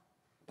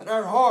 but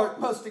our heart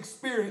must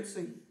experience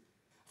Him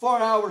for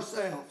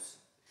ourselves.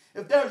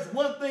 If there's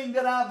one thing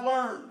that I've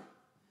learned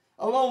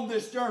along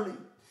this journey,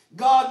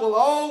 God will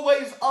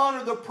always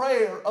honor the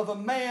prayer of a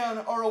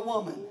man or a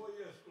woman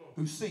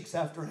who seeks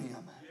after Him.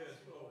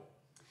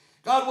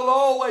 God will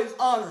always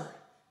honor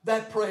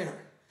that prayer.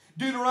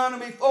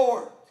 Deuteronomy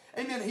 4,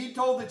 amen, He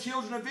told the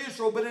children of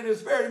Israel, but it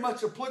is very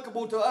much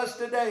applicable to us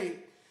today.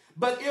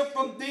 But if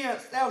from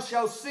thence thou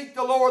shalt seek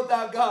the Lord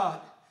thy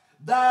God,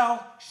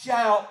 thou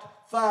shalt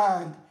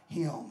find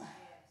Him.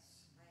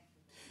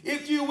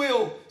 If you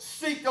will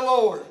seek the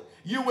Lord,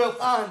 you will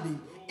find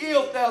Him.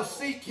 If thou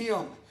seek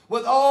Him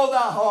with all thy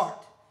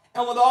heart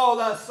and with all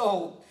thy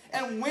soul.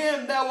 And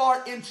when thou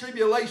art in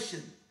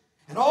tribulation,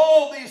 and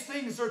all these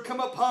things are come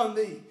upon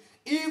thee,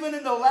 even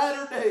in the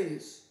latter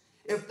days,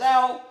 if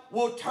thou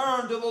wilt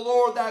turn to the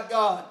Lord thy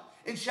God,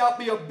 and shalt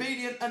be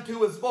obedient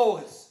unto His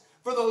voice,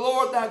 for the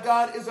Lord thy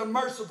God is a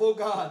merciful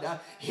God.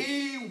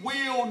 He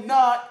will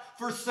not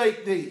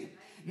forsake thee,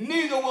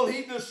 neither will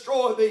He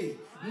destroy thee,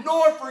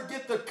 nor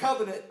forget the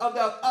covenant of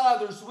thy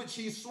fathers which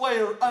He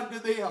sware unto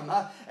them.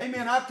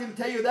 Amen. I can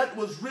tell you that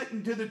was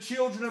written to the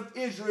children of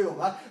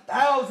Israel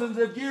thousands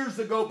of years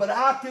ago, but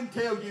I can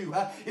tell you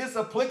it's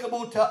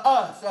applicable to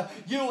us,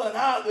 you and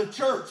I, the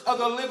church of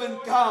the living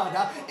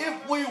God.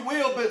 If we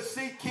will but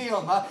seek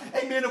Him,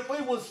 amen, if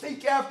we will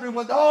seek after Him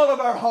with all of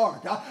our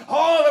heart,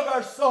 all of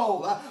our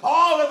soul,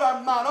 all of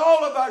our mind,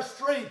 all of our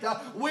strength,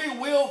 we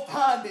will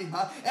find Him.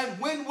 And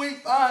when we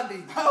find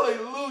Him,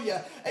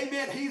 hallelujah,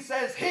 amen, He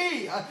says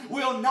He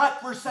will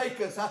not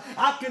forsake us.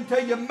 I can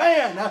tell you,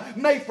 man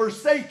may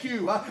forsake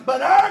you,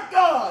 but our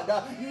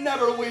God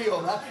never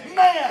will.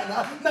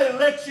 Man may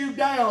let you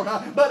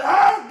down, but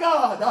our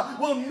God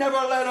will never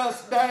let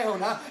us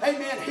down.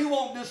 Amen. He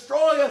won't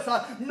destroy us,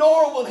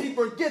 nor will He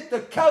forget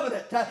the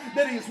covenant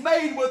that He's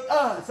made with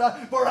us.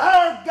 For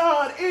our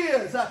God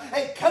is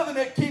a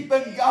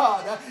covenant-keeping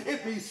God.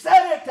 If He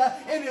said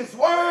it in His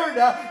Word,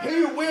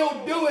 He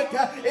will do it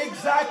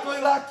exactly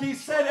like He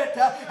said it.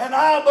 And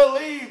I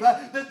believe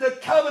that the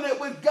covenant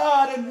with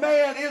God and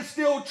man is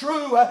still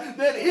true,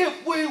 that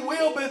if we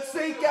will but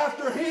seek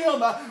after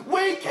Him,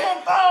 we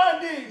can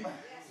find Him.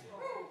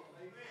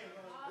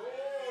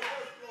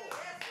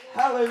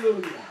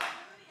 Hallelujah.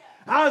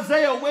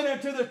 Isaiah went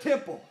into the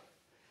temple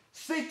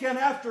seeking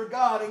after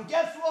God, and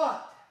guess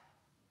what?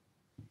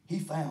 He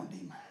found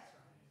Him.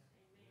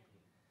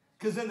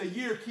 Because in the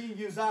year King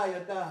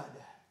Uzziah died,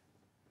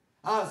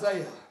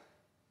 Isaiah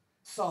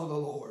saw the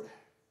Lord.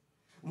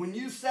 When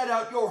you set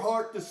out your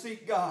heart to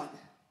seek God,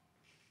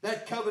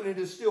 that covenant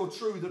is still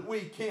true, that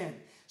we can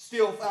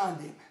still find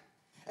Him.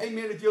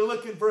 Amen. If you're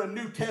looking for a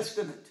New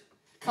Testament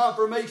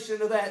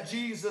confirmation of that,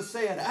 Jesus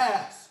said,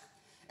 ask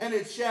and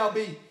it shall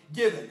be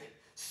given.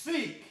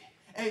 Seek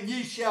and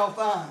ye shall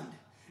find.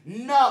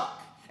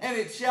 Knock and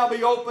it shall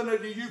be opened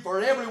unto you.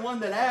 For everyone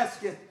that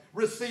asketh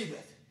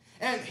receiveth,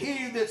 and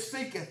he that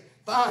seeketh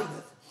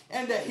findeth,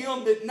 and to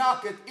him that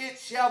knocketh it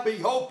shall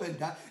be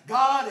opened.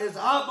 God has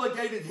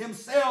obligated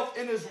Himself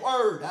in His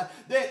Word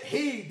that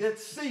he that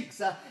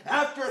seeks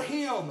after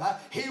Him,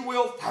 he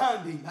will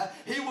find Him.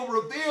 He will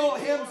reveal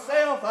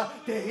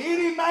Himself to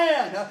any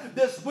man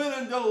that's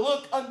willing to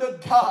look unto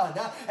God.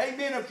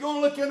 Amen. If you're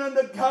looking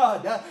unto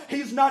God,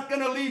 He's not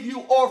going to leave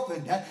you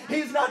orphaned.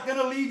 He's not going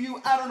to leave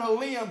you out on a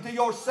limb to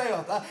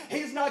yourself.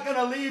 He's not going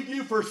to leave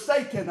you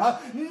forsaken.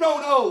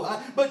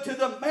 No. But to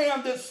the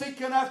man that's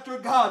seeking after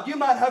God, you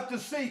might have to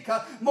seek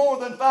more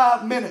than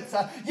 5 minutes.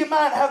 You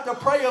might have to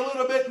pray a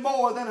little bit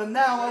more than a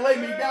now and lay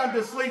me down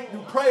to sleep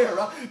in prayer.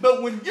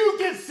 But when you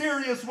get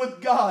serious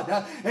with God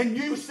and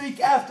you seek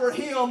after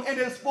Him in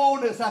His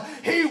fullness,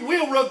 He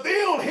will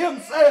reveal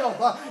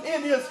Himself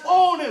in His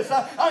fullness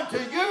unto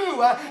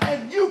you.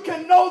 And you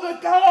can know the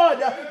God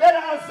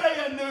that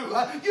Isaiah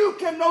knew. You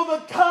can know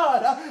the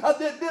God,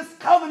 that this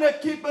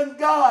covenant-keeping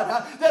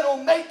God that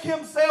will make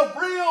Himself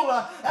real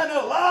and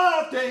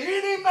alive to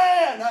any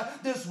man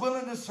that's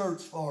willing to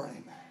search for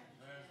Him.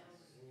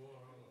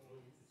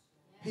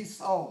 He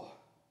saw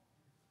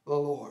the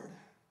Lord.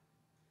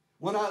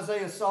 When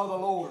Isaiah saw the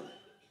Lord,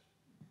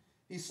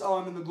 he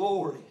saw Him in the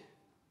glory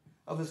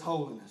of His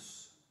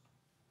holiness.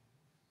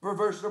 For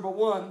verse number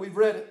 1, we've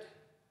read it.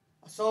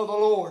 I saw the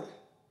Lord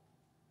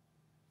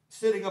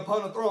sitting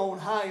upon a throne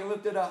high and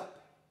lifted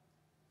up.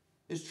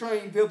 His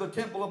train filled the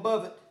temple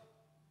above it.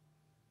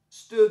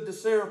 Stood the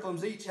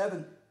seraphims, each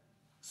having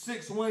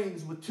 6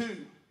 wings, with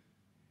 2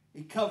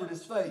 He covered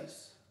His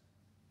face.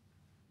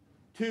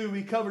 2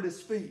 He covered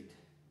His feet.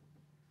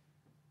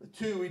 The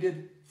 2 He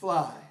did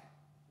fly.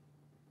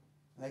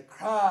 And they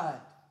cried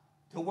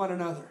to one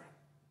another,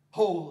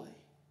 Holy,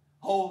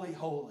 holy,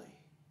 holy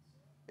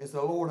is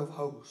the Lord of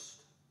hosts.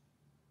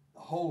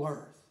 The whole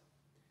earth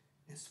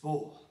is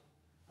full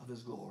of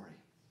His glory.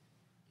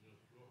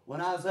 When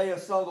Isaiah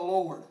saw the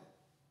Lord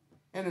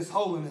in His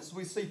holiness,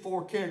 we see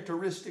 4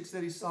 characteristics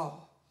that he saw.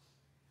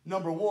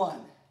 Number 1,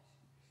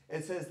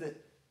 it says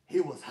that He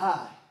was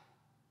high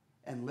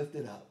and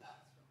lifted up.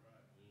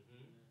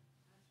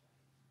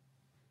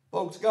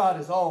 Folks, God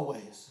is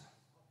always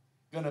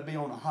going to be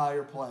on a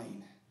higher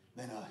plane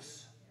than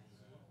us.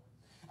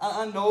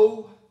 I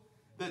know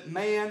that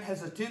man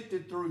has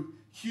attempted through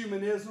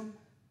humanism,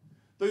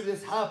 through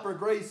this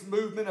hyper-grace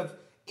movement of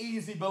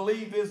easy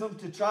believism,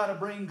 to try to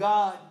bring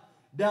God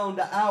down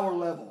to our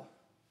level.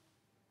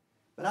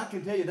 But I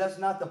can tell you that's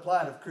not the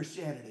plight of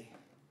Christianity.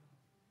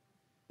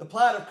 The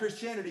plight of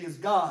Christianity is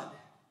God,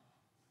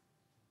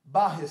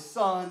 by His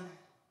Son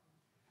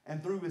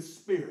and through His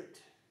Spirit,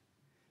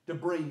 to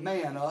bring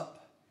man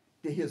up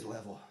to His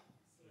level.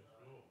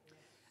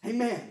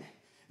 Amen.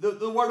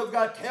 The Word of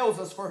God tells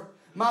us, for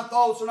my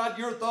thoughts are not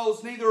your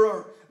thoughts, neither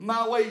are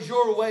my ways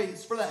your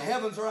ways. For the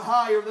heavens are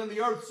higher than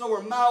the earth, so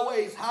are my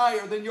ways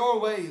higher than your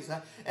ways,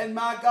 and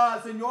my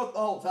God's than your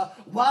thoughts.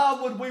 Why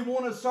would we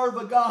want to serve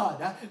a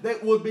God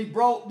that would be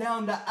brought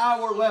down to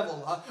our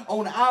level,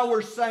 on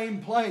our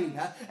same plane?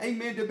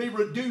 Amen. To be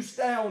reduced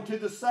down to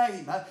the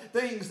same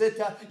things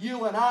that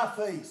you and I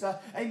face.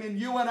 Amen.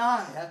 You and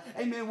I.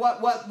 Amen.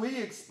 What we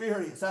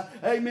experience.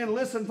 Amen.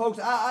 Listen, folks,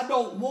 I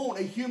don't want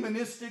a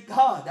humanistic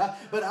God,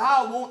 but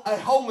I want a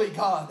holy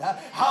God.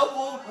 I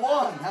want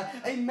one,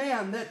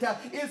 amen,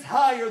 that is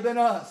higher than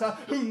us,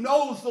 who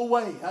knows the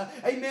way,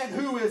 amen,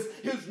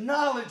 whose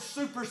knowledge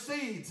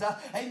supersedes,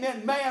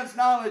 amen, man's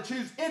knowledge,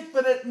 whose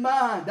infinite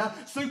mind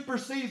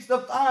supersedes the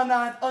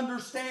finite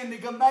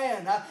understanding of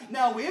man.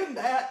 Now in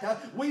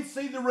that, we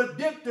see the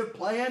redemptive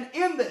plan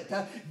in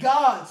that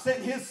God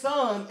sent His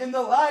Son in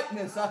the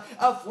likeness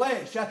of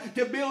flesh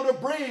to build a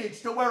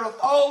bridge to where a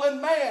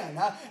fallen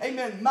man,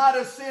 amen, might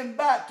ascend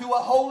back to a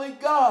holy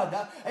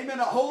God. Amen.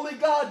 A holy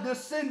God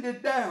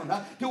descended down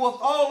to a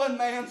fallen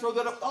man so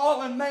that a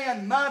fallen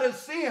man might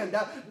ascend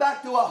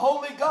back to a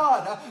holy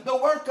God. The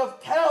work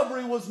of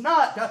Calvary was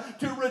not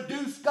to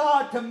reduce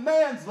God to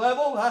man's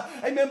level,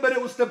 amen, but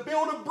it was to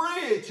build a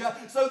bridge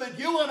so that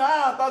you and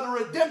I, by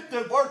the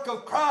redemptive work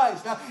of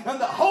Christ and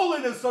the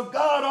holiness of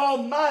God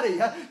Almighty,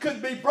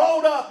 could be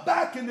brought up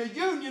back into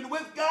union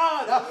with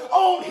God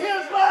on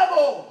His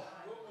level.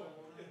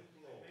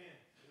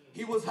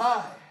 He was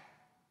high.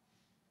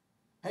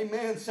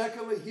 Amen.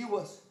 Secondly, He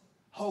was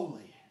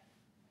holy.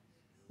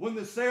 When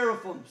the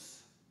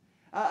seraphims,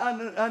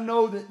 I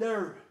know that there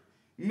are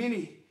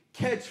many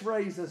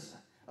catchphrases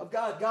of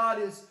God.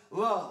 God is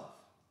love.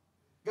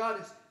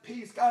 God is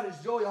peace. God is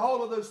joy.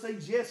 All of those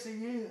things, yes, He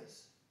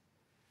is.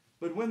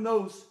 But when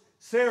those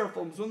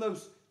seraphims, when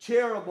those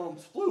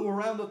cherubims flew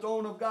around the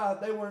throne of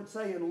God, they weren't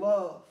saying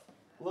love,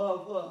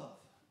 love, love.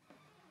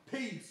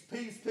 Peace,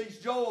 peace, peace,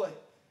 joy,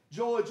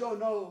 joy, joy.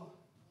 No.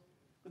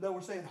 But they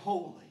were saying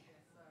holy.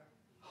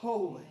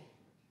 Holy,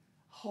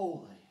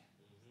 holy.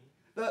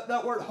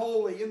 That word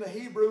holy in the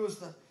Hebrew is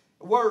the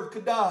word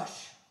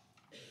kadash,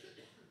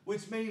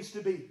 which means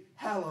to be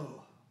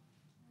hallowed,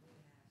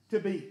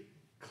 to be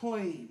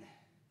clean,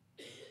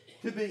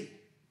 to be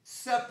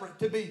separate,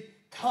 to be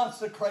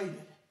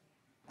consecrated.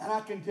 And I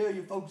can tell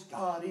you, folks,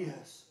 God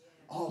is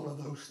all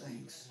of those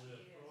things.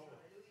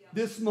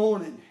 This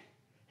morning,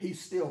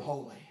 He's still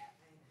holy.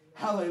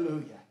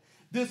 Hallelujah.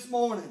 This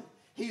morning,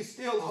 He's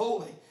still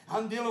holy.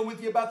 I'm dealing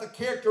with you about the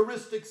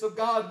characteristics of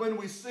God when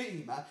we see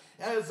Him.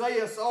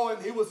 Isaiah saw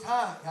Him. He was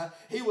high.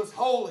 He was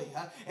holy.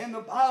 And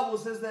the Bible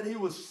says that He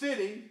was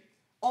sitting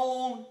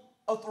on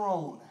a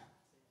throne.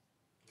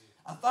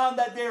 I find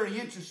that very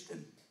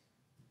interesting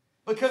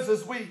because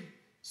as we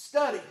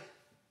study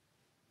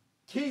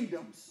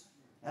kingdoms,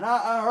 and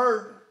I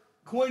heard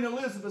Queen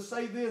Elizabeth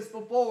say this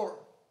before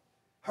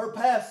her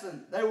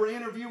passing. They were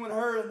interviewing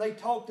her and they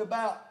talked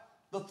about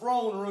the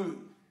throne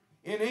room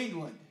in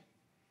England.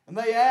 And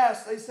they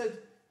said,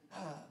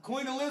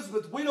 Queen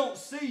Elizabeth, we don't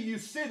see you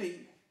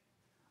sitting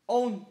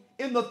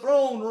in the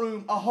throne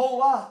room a whole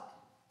lot.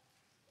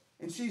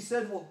 And she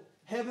said, well,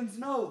 heavens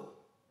no.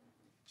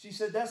 She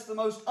said, that's the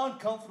most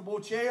uncomfortable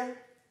chair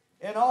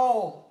in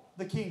all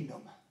the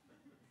kingdom.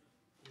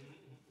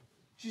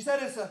 She said,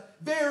 it's a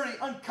very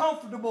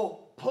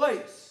uncomfortable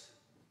place.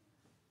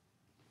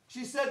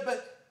 She said,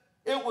 but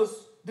it was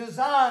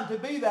designed to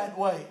be that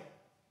way.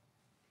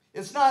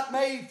 It's not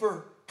made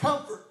for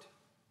comfort.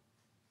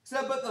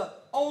 Said, but the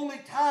only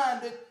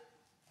time that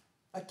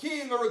a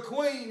king or a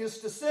queen is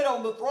to sit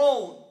on the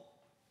throne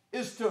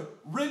is to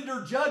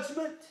render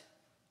judgment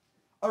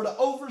or to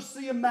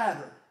oversee a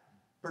matter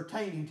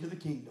pertaining to the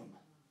kingdom.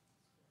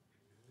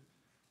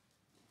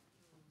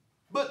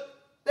 But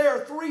there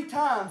are 3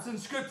 times in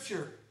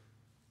Scripture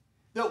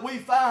that we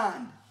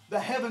find the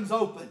heavens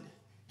opened.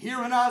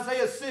 Here in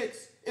Isaiah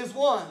 6 is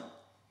one.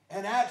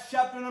 And Acts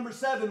chapter number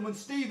 7 when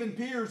Stephen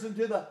peers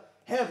into the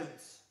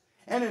heavens.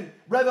 And in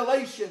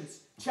Revelations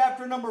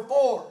chapter number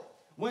 4,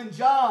 when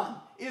John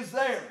is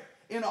there,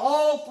 in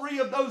all 3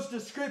 of those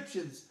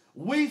descriptions,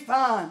 we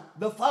find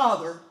the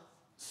Father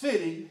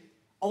sitting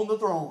on the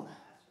throne.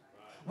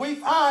 We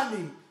find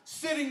Him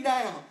sitting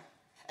down.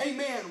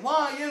 Amen.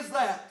 Why is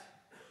that?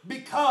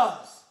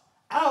 Because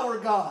our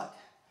God,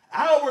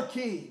 our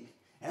King,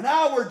 and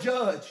our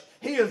Judge,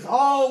 He is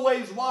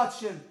always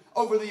watching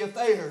over the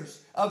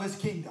affairs of His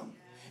kingdom.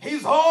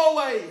 He's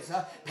always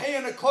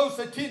paying a close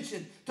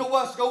attention to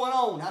what's going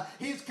on.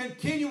 He's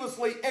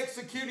continuously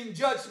executing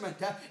judgment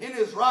in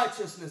His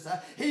righteousness.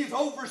 He's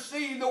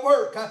overseeing the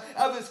work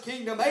of His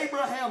kingdom.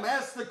 Abraham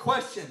asked the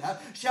question,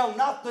 shall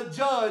not the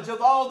judge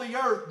of all the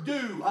earth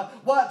do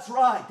what's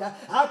right?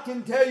 I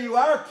can tell you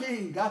our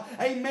King,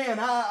 amen,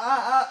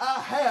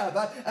 I have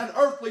an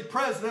earthly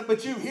president,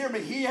 but you hear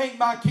me, he ain't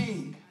my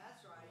king.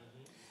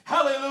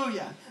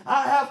 Hallelujah.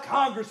 I have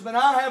congressmen.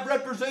 I have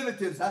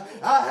representatives. I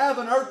have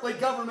an earthly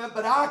government,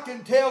 but I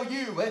can tell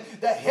you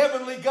the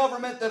heavenly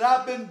government that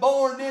I've been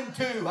born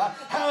into,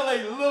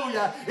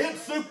 hallelujah, it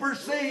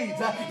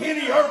supersedes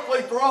any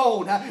earthly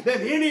throne,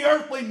 than any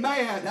earthly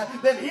man,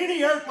 than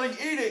any earthly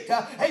edict.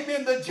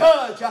 Amen. The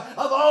judge of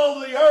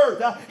all the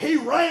earth, He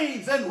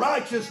reigns in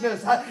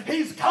righteousness.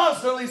 He's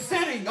constantly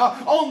sitting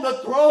on the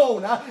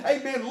throne.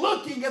 Amen.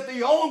 Looking at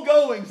the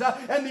ongoings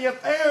and the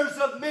affairs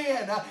of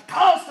men,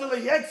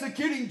 constantly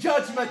executing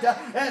judgment.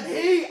 And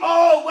He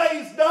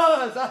always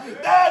does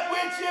that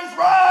which is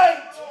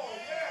right.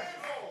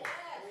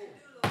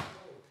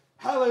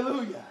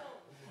 Hallelujah.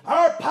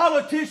 Our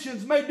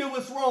politicians may do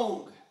us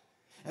wrong.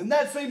 And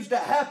that seems to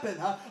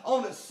happen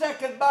on a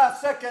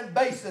second-by-second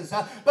basis.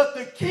 But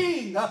the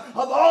King of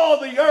all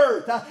the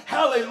earth,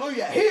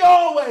 hallelujah, He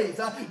always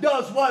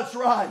does what's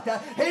right.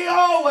 He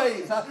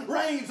always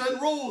reigns and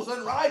rules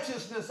in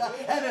righteousness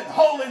and in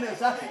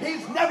holiness.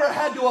 He's never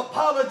had to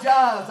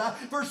apologize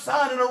for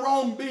signing a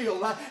wrong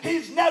bill.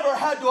 He's never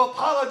had to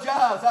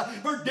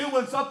apologize for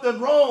doing something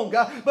wrong.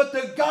 But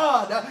the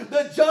God,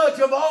 the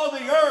judge of all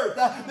the earth,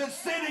 that's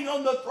sitting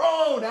on the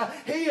throne,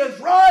 He is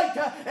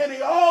right, and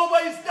He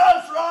always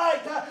does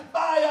right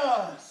by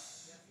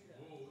us.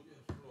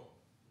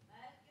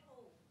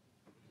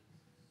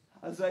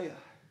 Isaiah,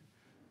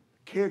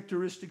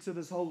 characteristics of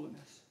His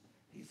holiness.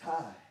 He's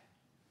high.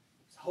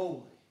 He's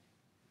holy.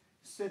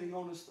 Sitting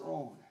on His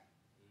throne.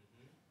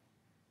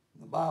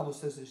 The Bible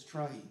says His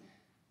train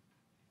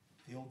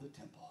filled the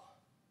temple.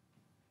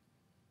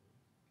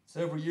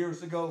 Several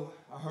years ago,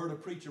 I heard a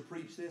preacher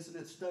preach this, and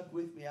it stuck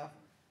with me.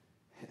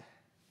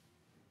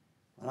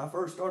 When I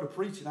first started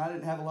preaching, I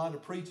didn't have a lot to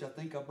preach. I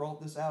think I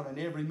brought this out in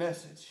every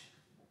message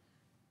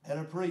that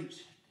I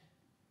preached.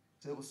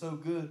 It was so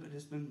good, but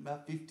it's been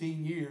about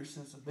 15 years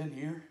since I've been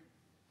here.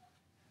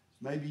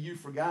 Maybe you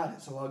forgot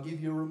it, so I'll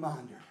give you a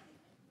reminder.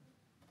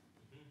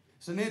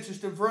 It's an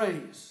interesting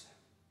phrase.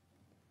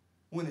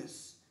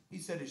 He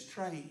said His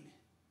train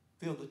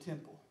filled the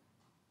temple.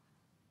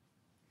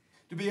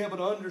 To be able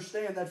to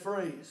understand that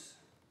phrase,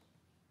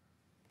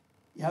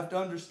 you have to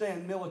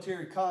understand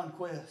military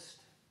conquest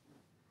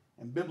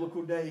and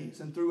biblical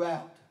days and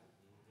throughout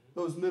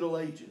those Middle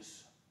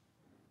Ages.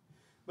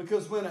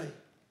 Because when a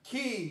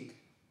king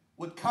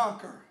would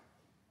conquer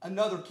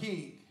another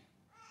king,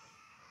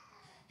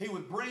 he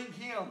would bring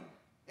him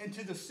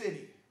into the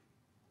city.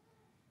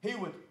 He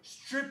would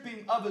strip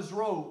him of his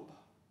robe.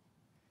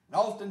 And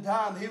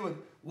oftentimes he would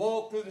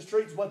walk through the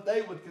streets what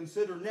they would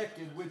consider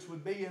naked, which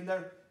would be in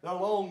their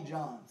long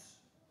johns.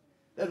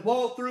 That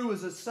walk through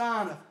as a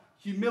sign of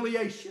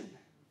humiliation,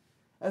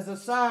 as a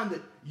sign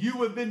that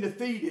you have been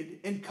defeated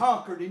and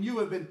conquered and you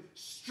have been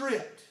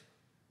stripped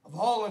of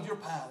all of your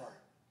power.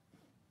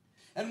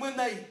 And when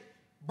they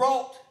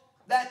brought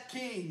that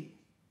king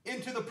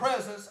into the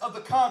presence of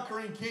the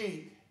conquering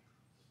king,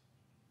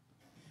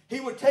 he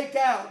would take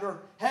out,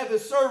 or have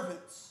his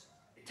servants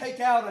take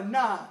out a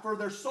knife or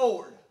their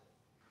sword,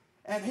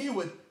 and he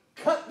would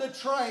cut the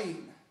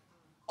train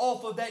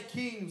off of that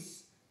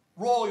king's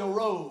royal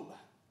robe.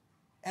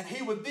 And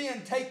he would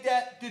then take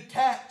that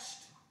detached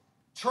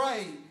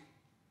train,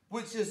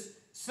 which is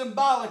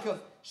symbolic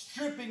of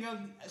stripping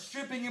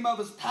him of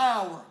his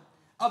power,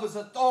 of his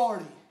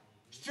authority,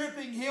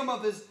 stripping him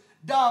of his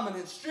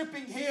dominance,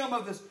 stripping him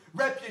of his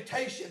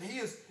reputation. He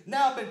has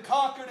now been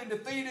conquered and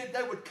defeated.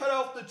 They would cut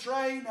off the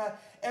train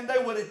and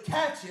they would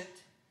attach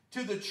it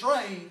to the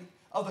train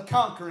of the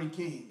conquering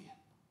king.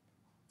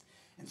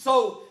 And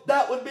so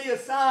that would be a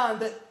sign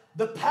that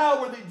the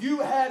power that you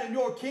had in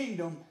your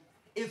kingdom,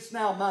 it's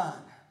now mine.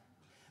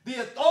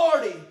 The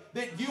authority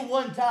that you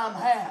one time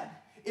had,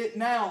 it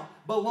now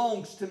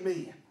belongs to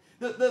me.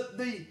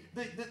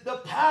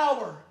 The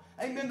power,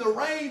 amen, the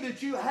reign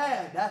that you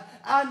had,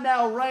 I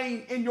now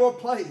reign in your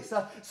place.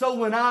 So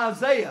when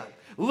Isaiah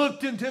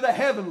looked into the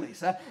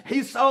heavenlies,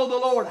 he saw the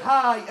Lord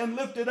high and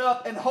lifted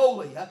up and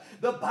holy.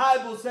 The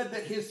Bible said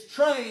that His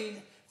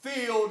train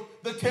filled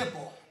the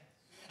temple.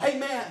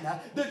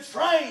 Amen. The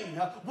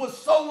train was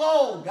so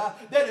long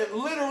that it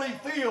literally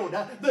filled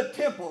the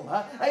temple.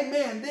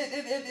 Amen.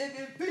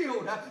 It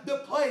filled the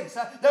place.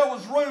 There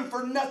was room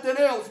for nothing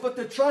else but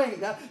the train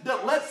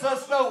that lets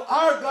us know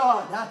our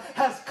God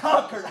has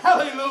conquered.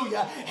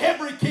 Hallelujah.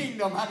 Every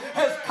kingdom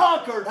has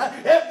conquered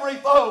every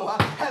foe,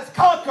 has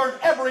conquered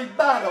every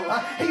battle.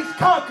 He's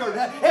conquered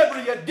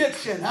every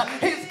addiction.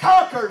 He's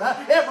conquered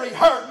every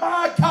hurt.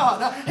 My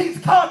God, He's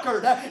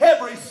conquered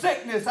every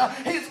sickness.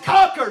 He's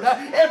conquered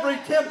every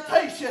temptation.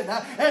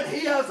 And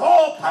He has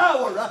all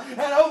power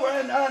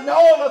and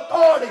all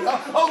authority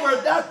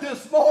over that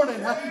this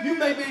morning. You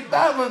may be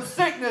battling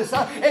sickness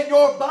in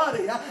your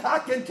body. I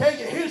can tell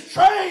you His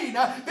train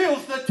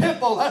fills the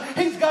temple.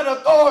 He's got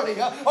authority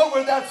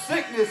over that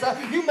sickness.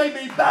 You may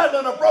be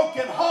battling a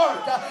broken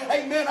heart.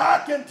 Amen.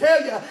 I can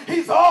tell you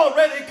He's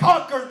already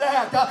conquered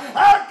that.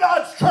 Our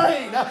God's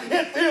train,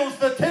 it fills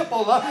the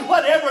temple.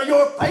 Whatever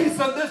you're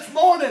facing this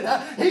morning,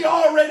 He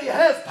already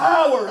has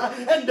power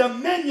and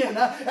dominion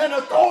and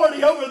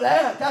authority over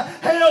that.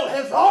 Hell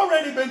has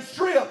already been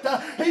stripped.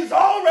 He's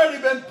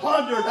already been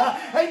plundered.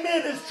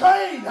 Amen. His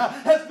train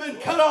has been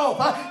cut off.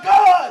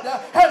 God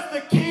has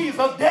the keys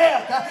of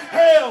death,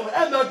 hell,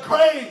 and the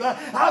grave.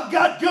 I've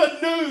got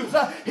good news.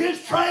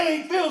 His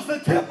train fills the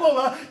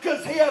temple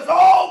because He has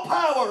all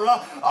power,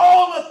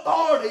 all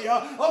authority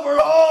over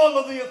all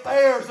of the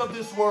affairs of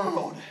this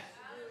world.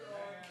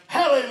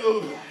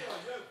 Hallelujah.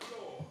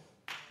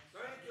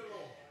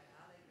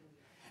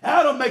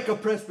 That'll make a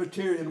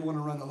Presbyterian want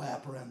to run a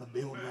lap around the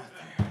building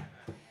right there.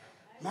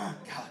 My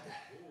God.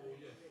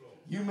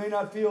 You may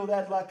not feel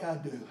that like I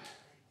do,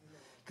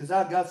 because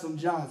I've got some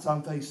giants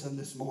I'm facing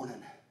this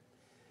morning.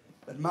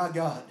 But my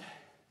God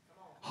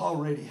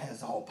already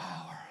has all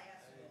power.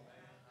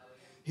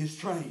 His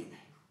train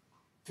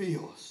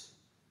fills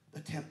the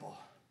temple.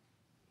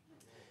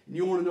 And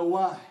you want to know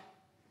why?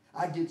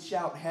 I get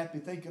shouting happy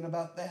thinking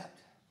about that.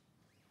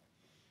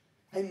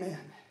 Amen.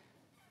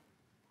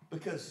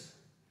 Because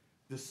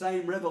the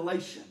same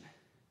revelation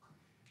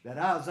that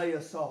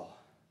Isaiah saw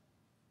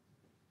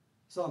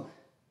some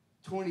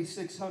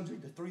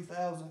 2,600 to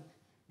 3,000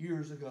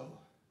 years ago,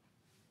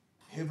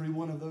 every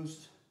one of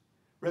those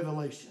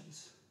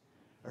revelations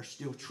are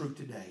still true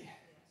today.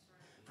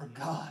 For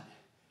God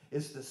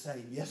is the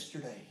same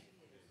yesterday,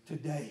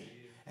 today,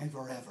 and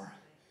forever.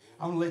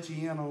 I'm going to let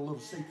you in on a little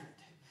secret.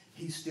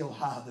 He's still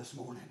high this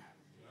morning.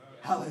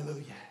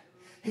 Hallelujah.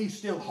 He's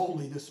still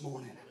holy this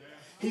morning.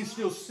 He's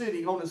still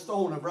sitting on his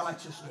throne of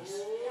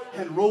righteousness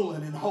and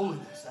ruling in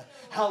holiness.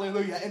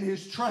 Hallelujah. And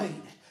his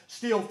train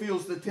still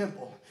fills the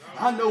temple.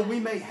 I know we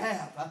may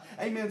have,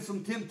 amen,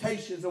 some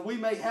temptations, and we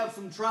may have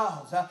some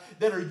trials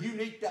that are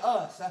unique to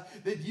us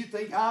that you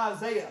think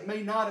Isaiah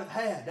may not have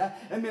had.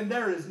 Amen.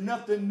 There is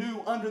nothing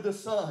new under the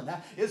sun.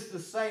 It's the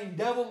same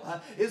devil.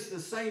 It's the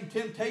same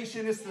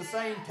temptation. It's the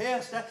same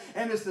test.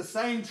 And it's the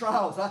same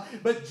trials.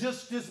 But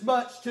just as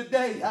much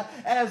today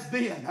as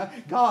then,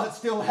 God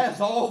still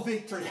has all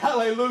victory.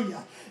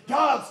 Hallelujah.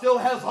 God still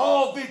has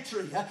all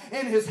victory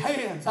in his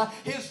hands.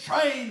 His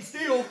train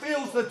still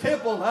fills the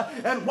temple.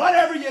 And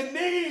whatever you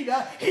need,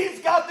 he's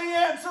got the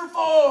answer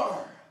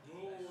for.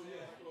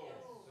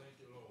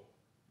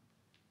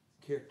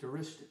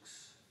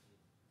 Characteristics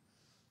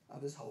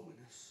of his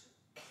holiness.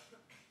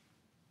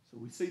 So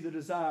we see the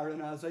desire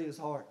in Isaiah's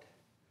heart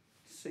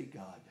to see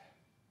God.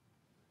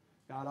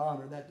 God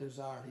honored that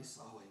desire. He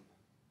saw him.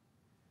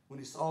 When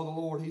he saw the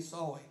Lord, he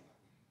saw him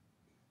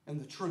and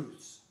the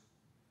truths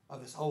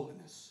of his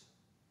holiness.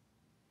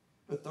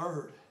 But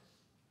third,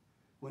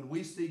 when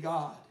we see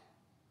God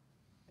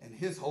and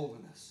his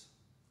holiness,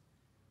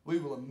 we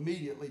will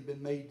immediately be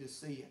made to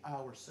see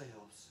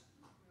ourselves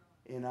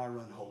in our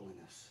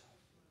unholiness.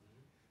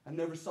 I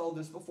never saw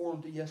this before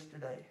until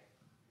yesterday.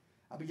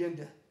 I began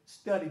to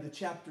study the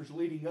chapters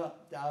leading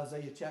up to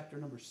Isaiah chapter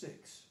number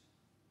 6.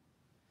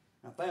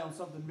 I found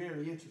something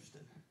very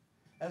interesting.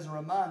 As a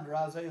reminder,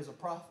 Isaiah is a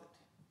prophet.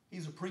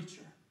 He's a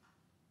preacher.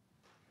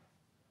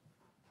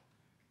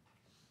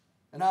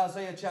 In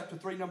Isaiah chapter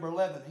 3, number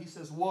 11, he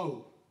says,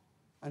 "Woe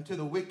unto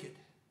the wicked.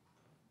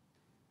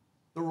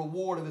 The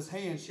reward of his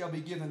hands shall be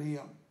given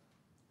him."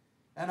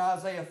 In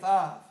Isaiah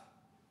 5,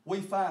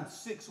 we find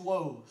 6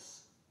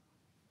 woes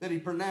that he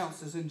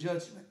pronounces in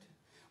judgment.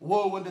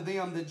 Woe unto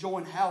them that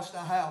join house to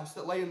house,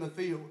 that lay in the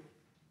field.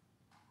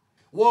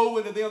 Woe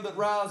unto them that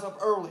rise up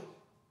early,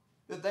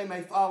 that they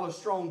may follow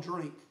strong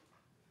drink.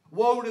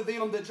 Woe to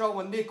them that draw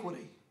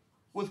iniquity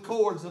with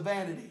cords of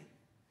vanity.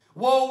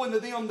 Woe unto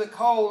them that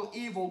call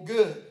evil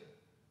good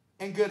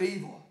and good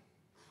evil.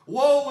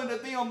 Woe unto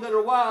them that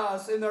are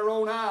wise in their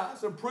own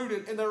eyes and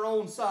prudent in their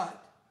own sight.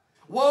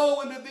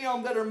 Woe unto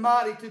them that are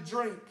mighty to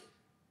drink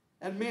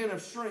and men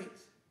of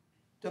strength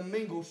to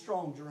mingle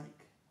strong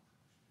drink.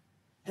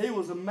 He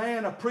was a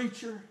man, a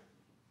preacher,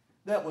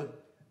 that would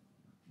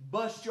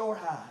bust your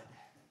hide,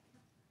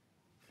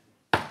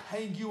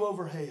 hang you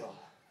over hell.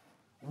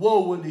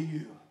 Woe unto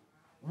you.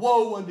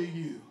 Woe unto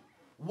you.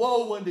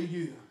 Woe unto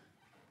you.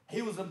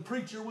 He was a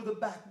preacher with a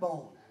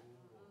backbone.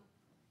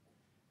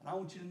 And I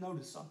want you to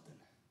notice something.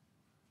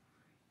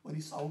 When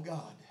he saw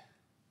God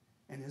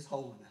and his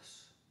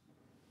holiness,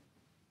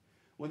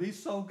 when he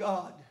saw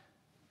God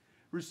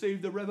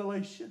receive the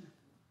revelation,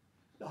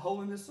 the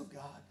holiness of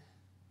God,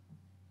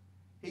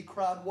 he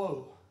cried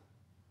woe.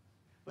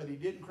 But he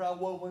didn't cry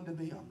woe unto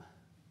them.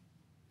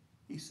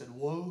 He said,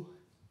 "Woe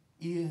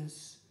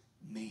is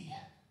me.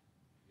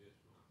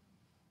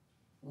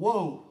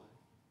 Woe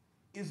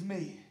is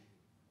me."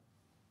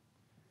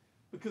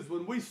 Because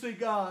when we see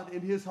God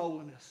in his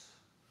holiness,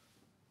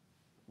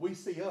 we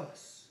see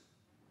us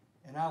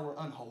in our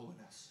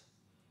unholiness.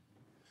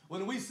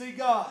 When we see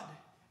God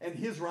and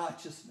his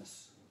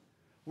righteousness,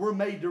 we're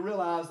made to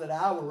realize that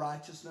our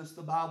righteousness,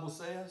 the Bible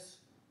says,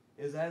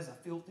 is as a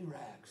filthy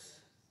rags.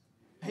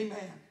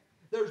 Amen.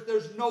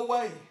 There's no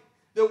way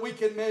that we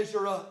can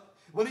measure up.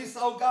 When he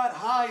saw God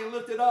high and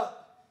lifted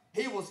up,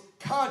 he was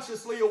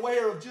consciously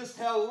aware of just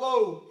how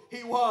low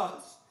he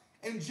was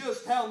and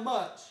just how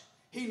much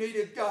he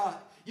needed God.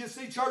 You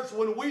see, church,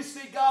 when we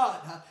see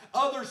God,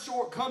 other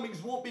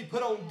shortcomings won't be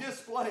put on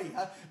display,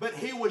 but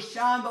he will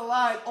shine the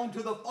light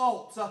onto the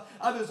faults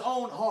of his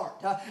own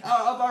heart,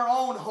 of our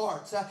own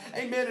hearts.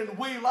 Amen. And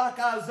we, like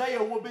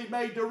Isaiah, will be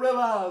made to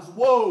realize,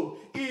 woe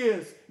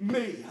is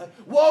me.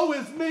 Woe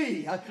is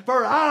me,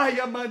 for I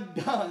am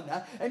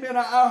undone. Amen.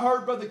 I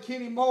heard Brother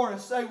Kenny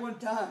Morris say one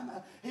time,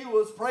 he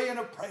was praying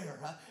a prayer.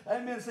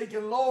 Amen.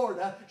 Thinking,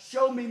 Lord,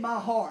 show me my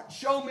heart.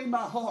 Show me my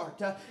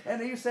heart. And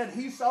he said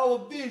he saw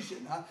a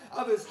vision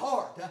of his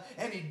heart,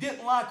 and he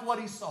didn't like what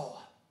he saw.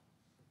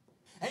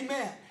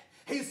 Amen.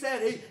 He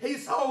said he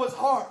saw his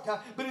heart,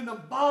 but in the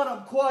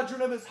bottom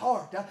quadrant of his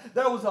heart,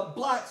 there was a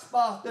black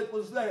spot that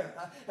was there.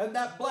 And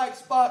that black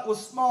spot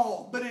was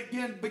small, but it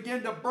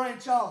began to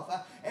branch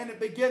off, and it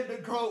began to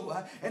grow.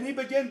 And he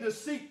began to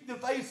seek the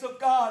face of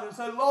God and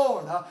say,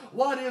 Lord,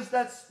 what is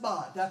that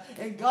spot?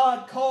 And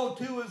God called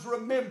to his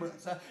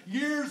remembrance.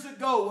 Years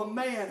ago, a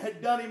man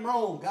had done him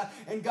wrong,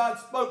 and God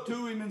spoke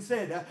to him and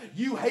said,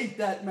 you hate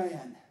that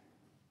man.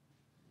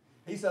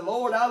 He said,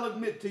 Lord, I'll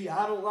admit to you,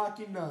 I don't like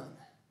him none.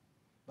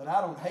 But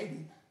I don't hate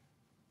him.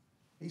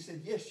 He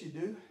said, yes, you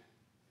do.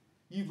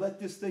 You've let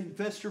this thing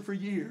fester for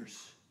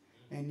years,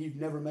 and you've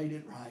never made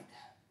it right.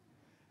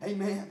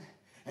 Amen.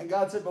 And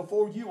God said,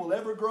 before you will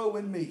ever grow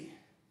in me,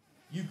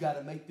 you've got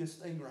to make this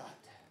thing right.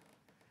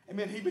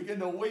 Amen. He began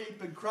to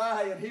weep and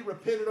cry, and he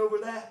repented over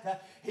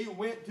that. He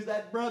went to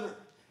that brother,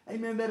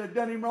 amen, that had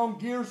done him wrong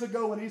years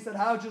ago, and he said,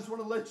 I just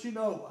want to let you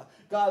know,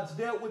 God's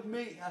dealt with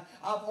me.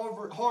 I've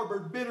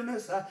harbored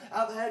bitterness.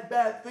 I've had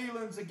bad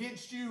feelings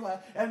against you.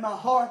 And my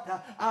heart,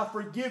 I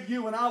forgive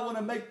you, and I want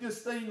to make this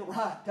thing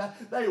right.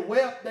 They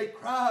wept, they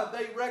cried,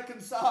 they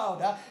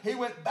reconciled. He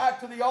went back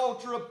to the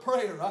altar of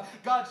prayer.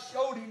 God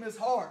showed him his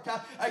heart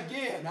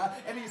again,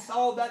 and he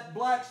saw that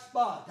black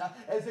spot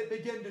as it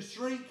began to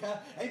shrink.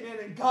 Amen.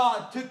 And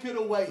God took it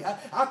away.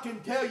 I can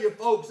tell you,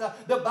 folks,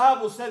 the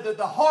Bible said that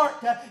the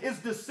heart is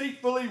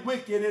deceitfully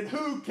wicked, and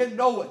who can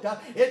know it?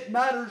 It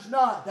matters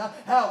not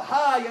how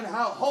high and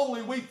how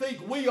holy we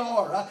think we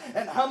are,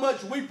 and how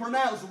much we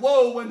pronounce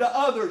woe unto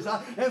others,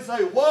 and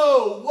say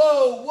woe,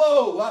 woe,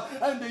 woe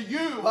unto you.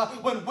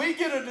 When we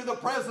get into the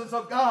presence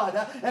of God,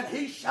 and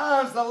he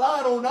shines the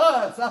light on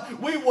us,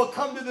 we will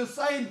come to the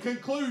same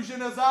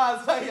conclusion as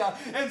Isaiah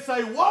and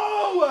say,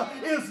 woe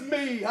is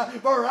me,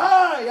 for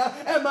I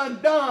am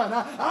undone.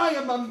 I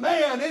am a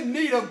man in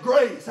need of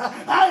grace.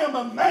 I am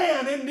a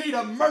man in need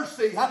of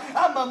mercy.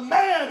 I'm a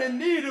man in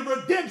need of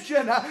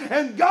redemption.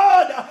 And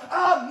God,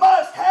 I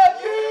must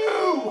have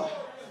you.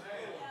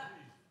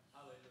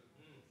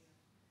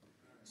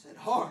 Said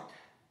heart,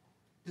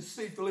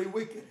 deceitfully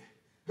wicked.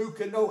 Who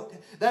can know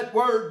it? That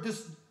word,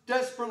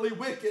 desperately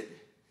wicked,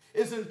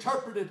 is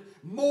interpreted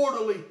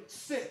mortally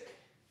sick.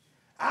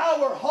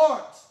 Our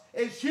hearts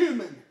as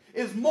human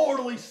is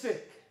mortally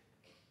sick.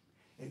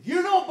 If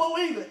you don't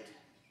believe it,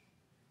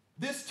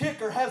 this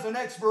ticker has an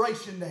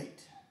expiration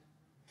date.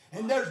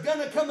 And there's going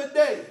to come a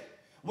day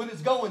when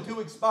it's going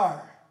to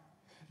expire.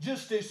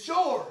 Just as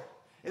sure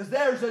as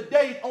there's a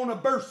date on a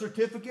birth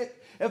certificate,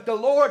 if the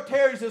Lord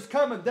tarries his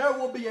coming, there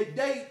will be a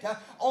date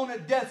on a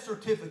death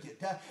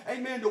certificate.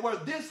 Amen. To where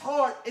this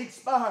heart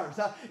expires.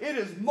 It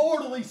is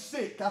mortally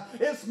sick.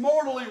 It's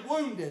mortally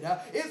wounded.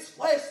 It's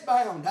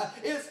flesh-bound.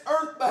 It's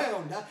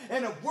earth-bound.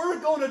 And if we're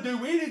going to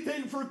do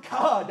anything for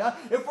God,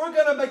 if we're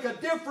going to make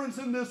a difference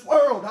in this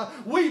world,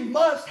 we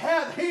must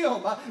have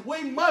him.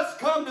 We must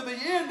come to the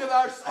end of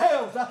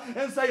ourselves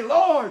and say,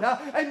 Lord,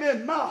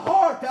 amen, my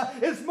heart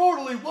is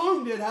mortally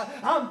wounded.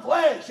 I'm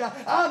flesh.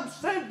 I'm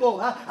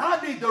sinful. I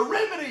need the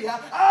remedy.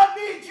 I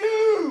need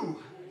you.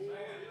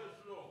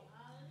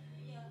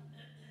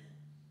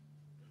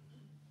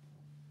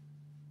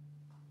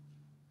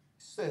 He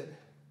said,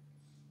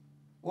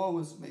 woe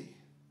is me.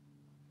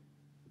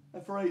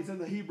 That phrase in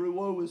the Hebrew,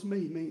 woe is me,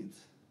 means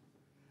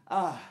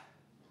I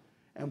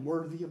am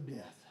worthy of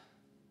death.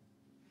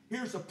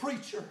 Here's a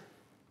preacher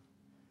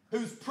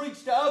who's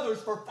preached to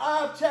others for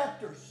 5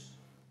 chapters.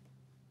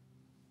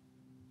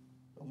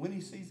 But when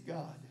he sees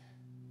God,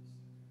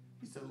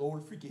 he said,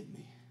 Lord, forgive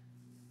me.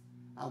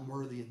 I'm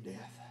worthy of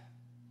death.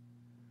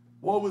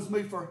 Woe is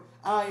me, for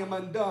I am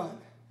undone.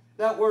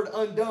 That word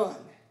undone,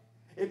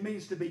 it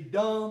means to be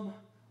dumb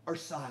or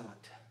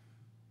silent.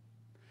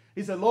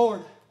 He said,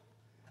 Lord,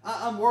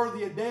 I'm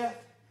worthy of death,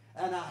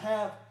 and I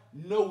have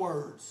no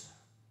words.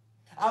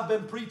 I've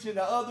been preaching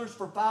to others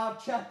for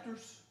 5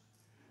 chapters.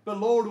 But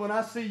Lord, when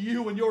I see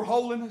you and your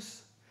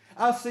holiness,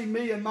 I see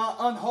me and my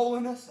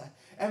unholiness.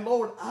 And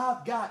Lord,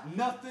 I've got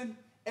nothing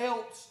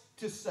else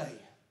to say.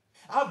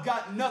 I've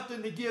got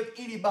nothing to give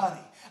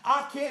anybody.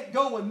 I can't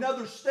go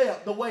another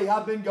step the way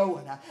I've been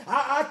going.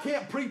 I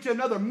can't preach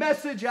another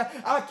message.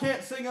 I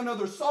can't sing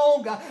another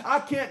song. I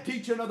can't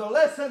teach another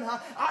lesson.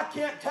 I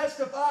can't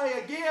testify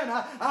again.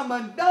 I'm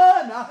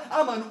undone.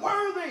 I'm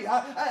unworthy.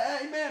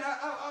 Amen.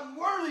 I'm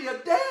worthy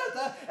of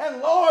death.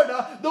 And Lord,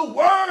 the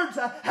words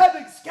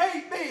have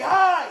escaped me.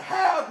 I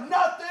have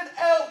nothing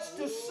else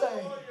to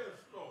say.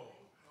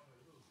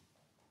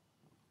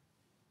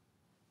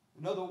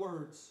 In other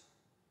words,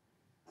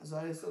 as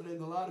I said, in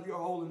the light of your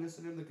holiness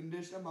and in the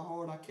condition of my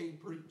heart, I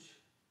can't preach.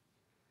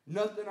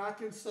 Nothing I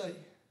can say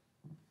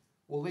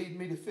will lead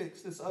me to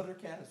fix this utter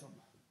chasm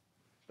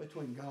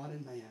between God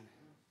and man.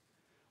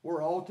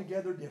 We're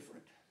altogether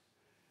different.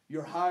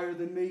 You're higher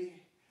than me.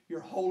 You're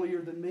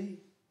holier than me.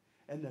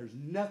 And there's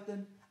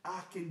nothing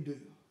I can do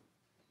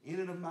in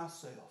and of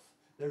myself.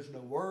 There's no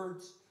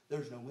words.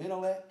 There's no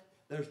intellect.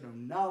 There's no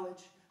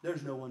knowledge.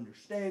 There's no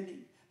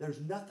understanding. There's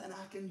nothing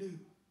I can do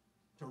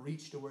to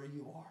reach to where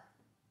you are.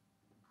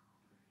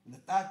 And the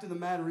fact of the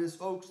matter is,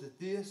 folks, that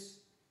this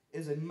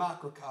is a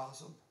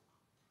microcosm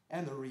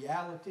and the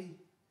reality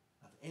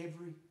of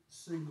Every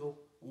single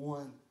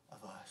one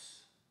of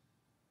us.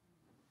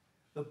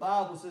 The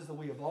Bible says that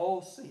we have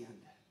all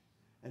sinned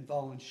and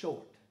fallen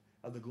short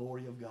of the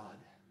glory of God.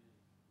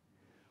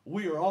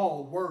 We are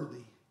all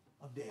worthy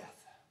of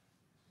death.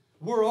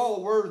 We're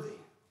all worthy,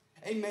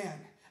 amen,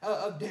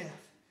 of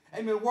death.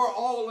 Amen, we're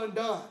all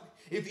undone.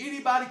 If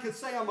anybody could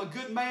say I'm a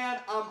good man,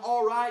 I'm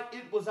all right,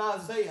 it was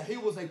Isaiah. He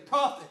was a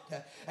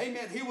prophet.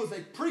 Amen, he was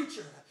a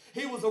preacher.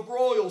 He was of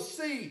royal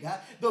seed,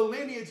 the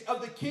lineage of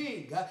the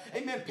king.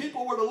 Amen.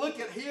 People were to look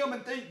at him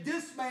and think,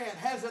 this man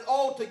has it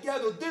all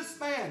together. This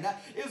man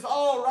is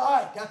all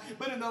right.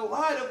 But in the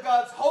light of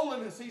God's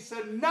holiness, he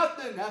said,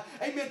 nothing,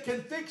 amen,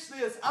 can fix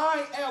this.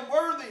 I am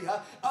worthy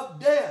of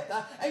death.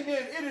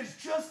 Amen. It is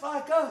just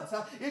like us.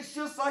 It's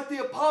just like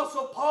the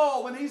Apostle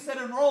Paul when he said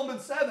in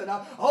Romans 7,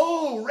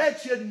 oh,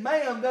 wretched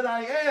man that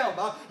I am,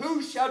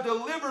 who shall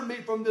deliver me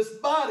from this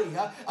body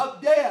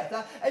of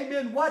death?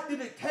 Amen. What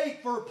did it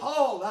take for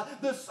Paul?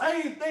 The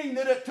same thing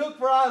that it took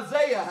for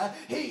Isaiah.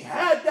 He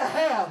had to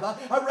have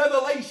a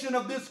revelation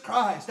of this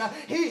Christ.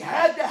 He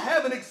had to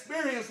have an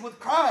experience with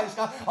Christ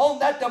on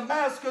that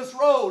Damascus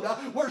road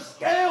where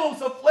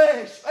scales of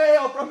flesh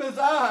fell from his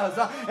eyes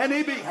and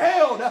he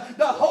beheld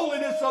the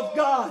holiness of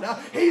God.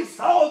 He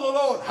saw the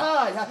Lord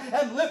high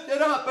and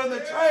lifted up and the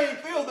train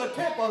filled the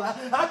temple.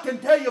 I can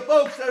tell you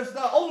folks, there's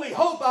the only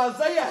hope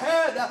Isaiah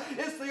had.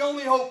 It's the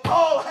only hope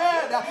Paul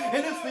had.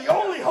 And it's the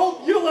only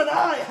hope you and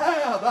I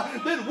have,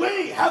 that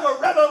we have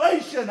a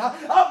revelation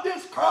of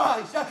this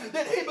Christ,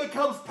 that he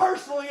becomes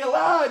personally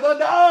alive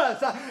unto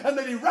us, and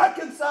that he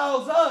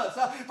reconciles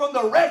us from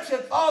the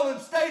wretched fallen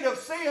state of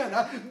sin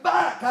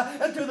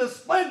back into the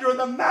splendor and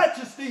the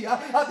majesty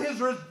of his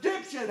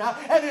redemption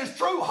and his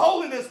true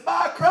holiness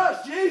by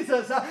Christ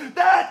Jesus.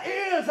 That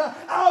is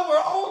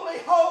our only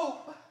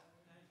hope.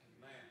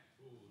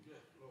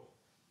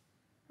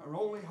 Our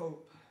only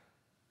hope.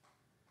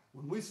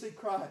 When we see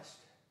Christ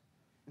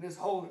and his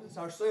holiness,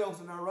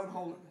 ourselves and our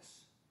unholiness,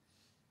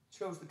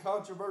 shows the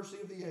controversy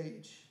of the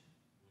age.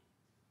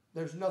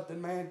 There's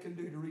nothing man can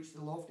do to reach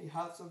the lofty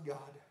heights of God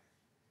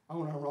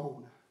on our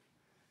own.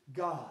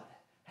 God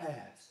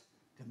has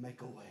to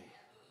make a way.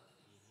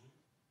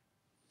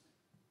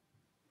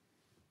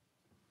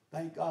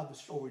 Thank God the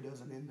story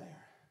doesn't end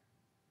there,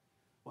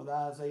 with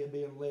Isaiah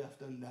being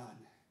left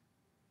undone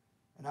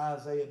and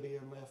Isaiah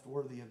being left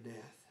worthy of death.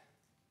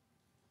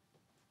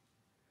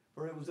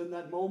 For it was in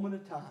that moment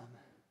of time,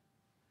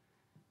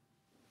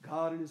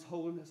 God in his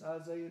holiness,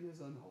 Isaiah in his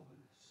unholiness,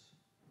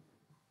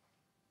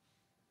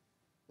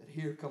 that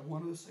here come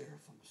one of the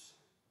seraphims,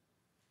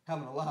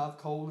 having a live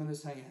coal in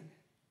his hand,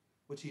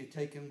 which he had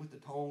taken with the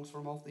tongs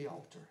from off the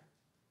altar.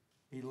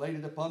 He laid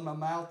it upon my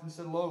mouth and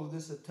said, lo,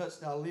 this hath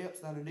touched thy lips,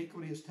 thine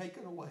iniquity is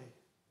taken away,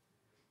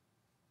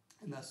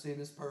 and thy sin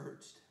is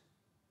purged.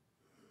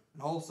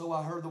 And also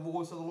I heard the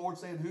voice of the Lord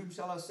saying, whom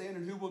shall I send,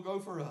 and who will go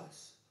for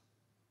us?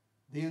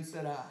 Then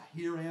said I,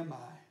 here am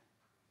I,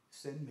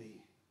 send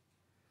me.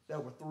 There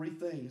were three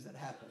things that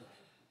happened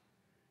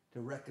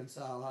to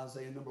reconcile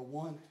Isaiah. Number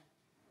one,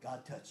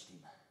 God touched him.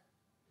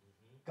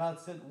 God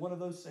sent one of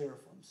those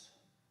seraphims.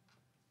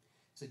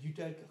 Said, you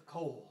take a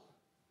coal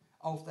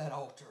off that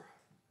altar.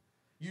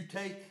 You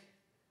take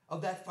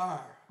of that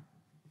fire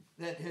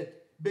that had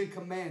been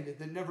commanded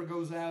that never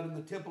goes out in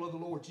the temple of the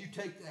Lord. You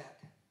take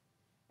that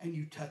and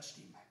you touched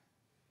him.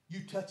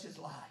 You touch his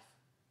life.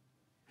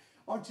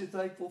 Aren't you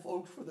thankful,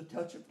 folks, for the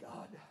touch of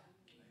God?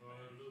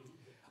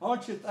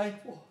 Aren't you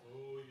thankful?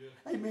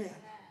 Amen.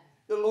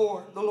 The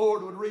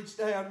Lord would reach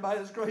down by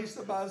his grace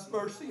and by his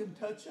mercy and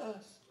touch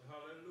us.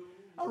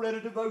 I read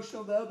a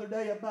devotional the other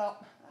day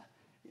about,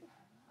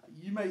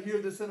 you may hear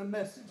this in a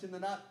message in the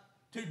not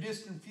too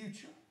distant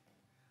future,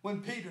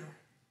 when Peter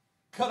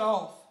cut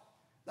off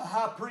the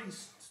high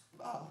priest's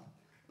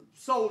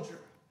soldier,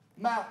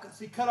 Malchus.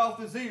 He cut off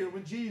his ear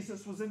when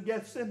Jesus was in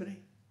Gethsemane.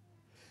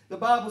 The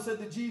Bible said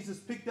that Jesus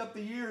picked up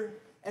the ear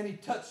and he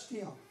touched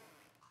him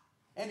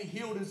and he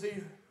healed his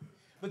ear.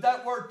 But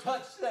that word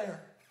touch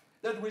there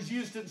that was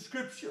used in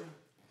Scripture,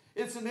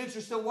 it's an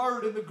interesting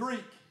word in the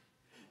Greek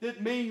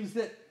that means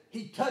that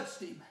he touched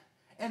him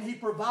and he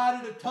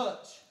provided a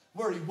touch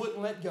where he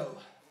wouldn't let go.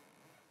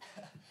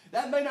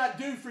 That may not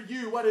do for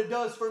you what it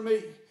does for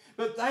me,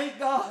 but thank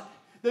God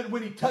that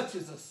when he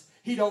touches us,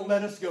 he don't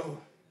let us go.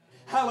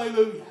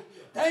 Hallelujah.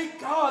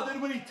 Thank God that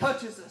when he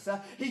touches us,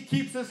 he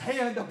keeps his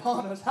hand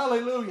upon us.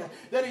 Hallelujah.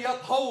 That he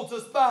upholds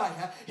us by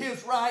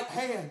his right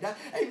hand.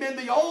 Amen.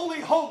 The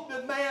only hope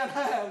that man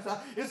has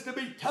is to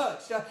be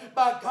touched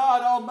by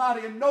God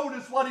Almighty. And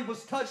notice what he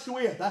was touched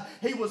with.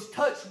 He was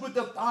touched with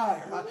the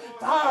fire.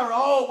 Fire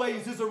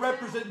always is a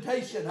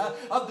representation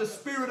of the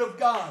Spirit of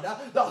God.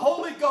 The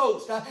Holy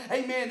Ghost,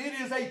 amen,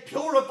 it is a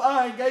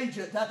purifying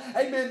agent.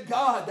 Amen.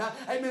 God,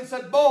 amen,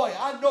 said, boy,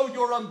 I know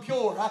you're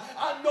impure.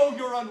 I know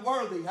you're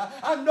unworthy.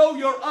 I know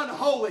you're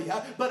unholy,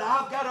 but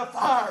I've got a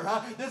fire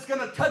that's going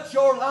to touch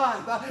your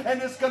life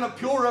and it's going to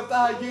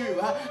purify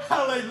you.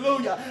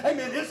 Hallelujah.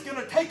 Amen. It's going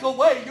to take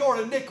away your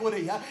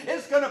iniquity.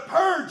 It's going to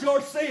purge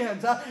your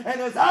sins.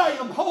 And as I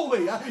am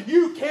holy,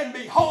 you can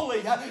be holy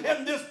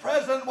in this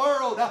present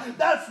world.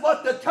 That's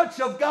what the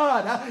touch of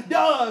God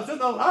does in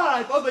the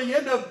life of the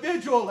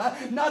individual.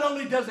 Not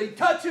only does He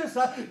touch us,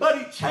 but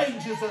He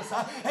changes us.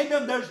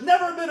 Amen. There's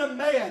never been a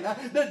man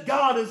that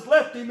God has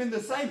left him in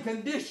the same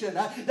condition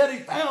that He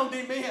found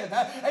him in.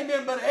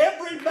 Amen. But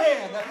every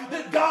man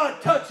that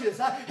God touches,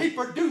 He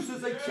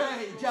produces a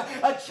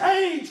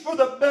change for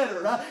the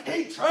better.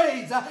 He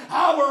trades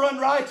our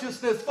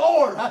unrighteousness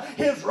for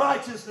His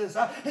righteousness.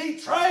 He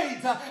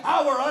trades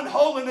our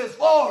unholiness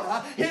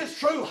for His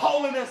true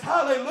holiness.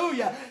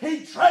 Hallelujah.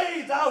 He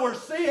trades our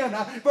sin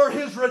for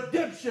His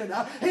redemption.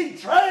 He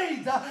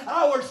trades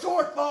our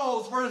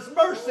shortfalls for His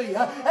mercy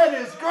and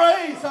His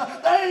grace.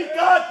 Thank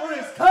God for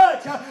His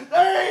touch.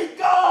 Thank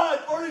God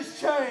for His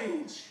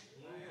change.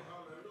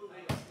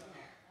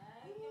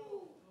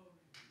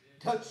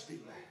 Touched him.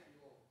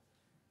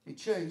 He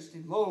changed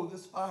him. Lo,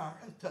 this fire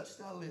hath touched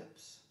thy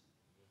lips,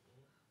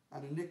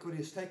 and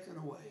iniquity is taken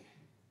away.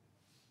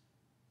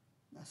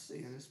 Thy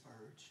sin is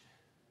purged.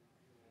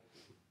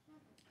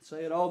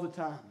 Say it all the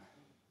time.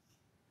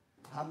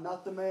 I'm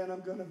not the man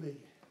I'm going to be.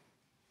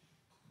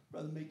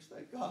 Brother Meeks,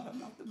 thank God I'm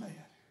not the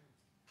man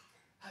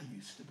I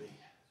used to be.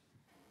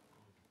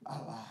 My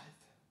life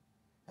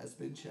has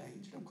been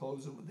changed. I'm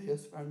closing with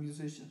this. If our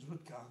musicians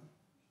would come.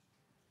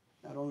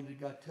 Not only did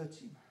God touch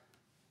him,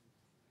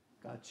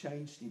 God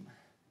changed him,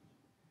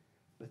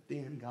 but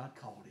then God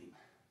called him.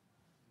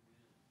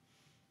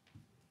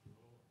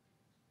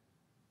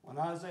 When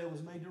Isaiah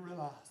was made to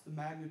realize the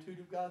magnitude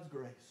of God's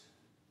grace,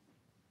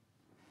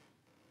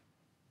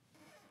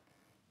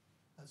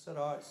 I said,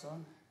 all right,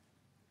 son,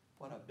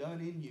 what I've done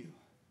in you,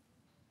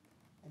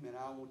 amen,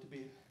 I want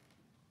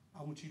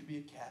you to be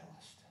a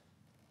catalyst.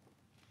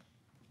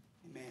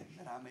 Amen,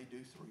 that I may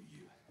do through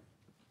you.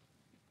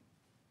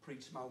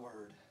 Preach my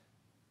word.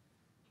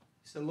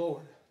 He said,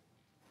 Lord,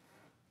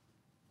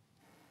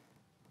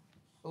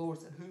 the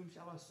Lord said, whom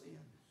shall I send?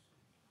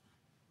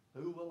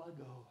 Who will I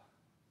go?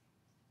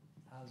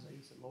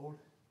 Isaiah said, Lord,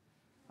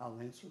 I'll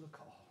answer the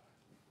call.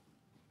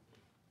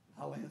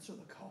 I'll answer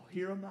the call.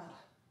 Here am I.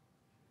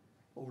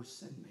 Lord,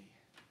 send me.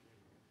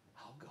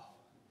 I'll go.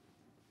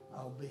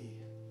 I'll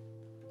be.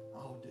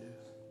 I'll do.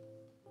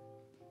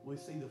 We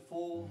see the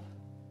full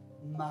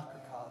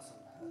microcosm,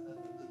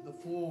 the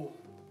full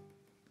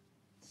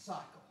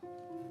cycle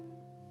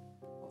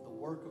of the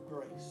work of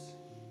grace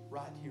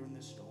right here in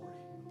this story.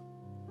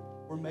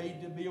 We're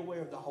made to be aware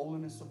of the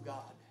holiness of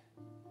God,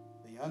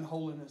 the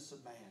unholiness of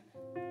man.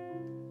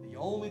 The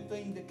only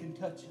thing that can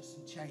touch us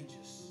and change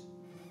us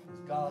is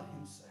God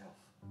Himself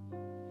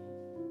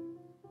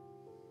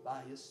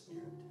by His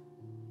Spirit.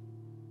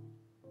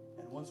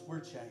 And once we're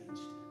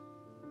changed,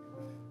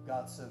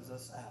 God sends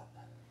us out.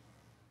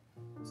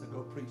 So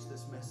go preach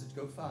this message.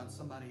 Go find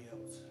somebody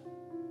else.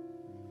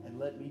 And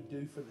let me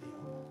do for them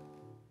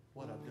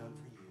what I've done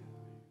for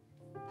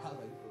you.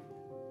 Hallelujah.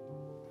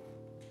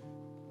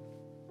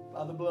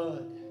 By the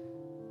blood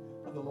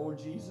of the Lord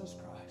Jesus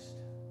Christ,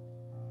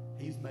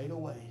 He's made a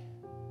way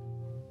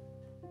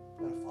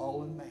that a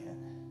fallen man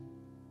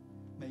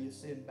may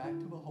ascend back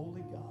to a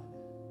holy God.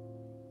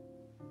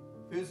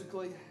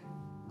 Physically,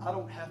 I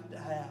don't have to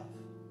have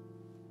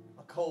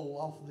a coal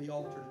off of the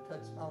altar to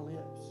touch my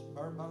lips,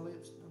 burn my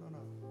lips. No.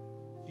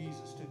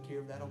 Jesus took care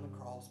of that on the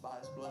cross by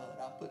His blood.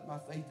 I put my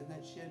faith in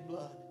that shed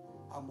blood.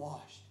 I'm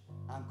washed.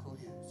 I'm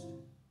cleansed.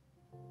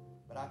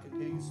 But I can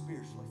tell you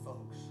spiritually,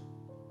 folks,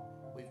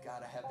 we've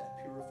got to have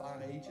that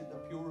purifying agent, the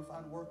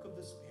purifying work of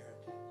the Spirit.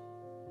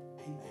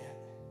 Amen.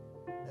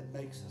 That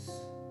makes us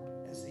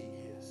as He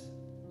is.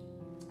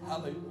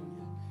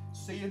 Hallelujah.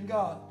 Seeing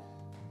God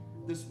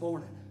this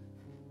morning.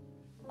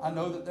 I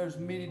know that there's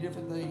many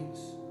different things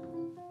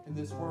in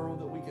this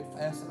world that we could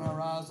fasten our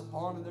eyes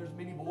upon, and there's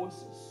many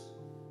voices.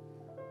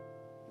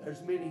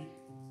 There's many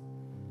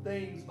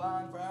things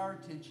vying for our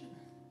attention.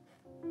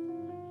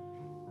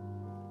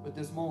 But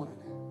this morning,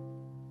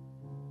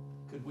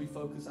 could we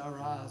focus our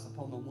eyes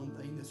upon the one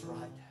thing that's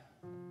right?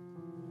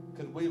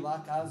 Could we,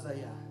 like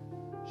Isaiah,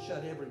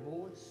 shut every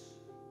voice,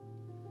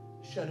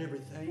 shut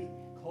everything,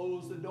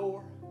 close the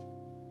door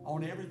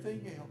on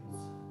everything else,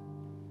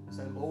 and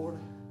say, Lord,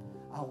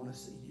 I want to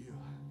see you.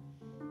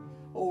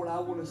 Lord, I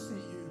want to see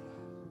you.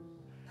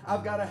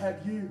 I've got to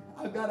have you.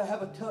 I've got to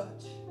have a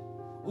touch.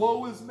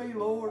 Woe is me,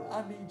 Lord.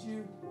 I need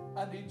you.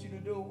 I need you to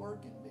do a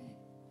work in me.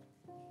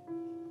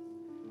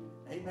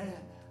 Amen.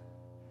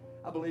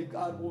 I believe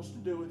God wants to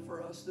do it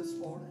for us this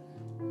morning.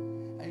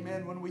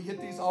 Amen. When we hit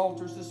these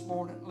altars this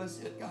morning, let's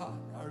hit God.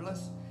 Or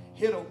let's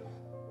hit them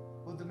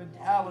with the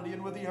mentality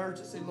and with the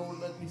urgency. Lord,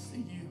 let me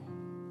see you.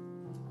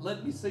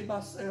 Let me see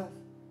myself.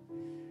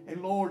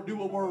 And Lord, do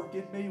a work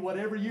in me.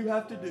 Whatever you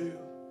have to do.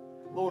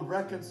 Lord,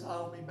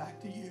 reconcile me back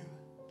to you.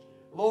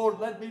 Lord,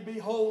 let me be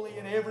holy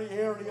in every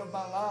area of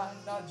my life.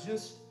 Not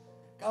just,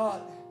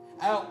 God,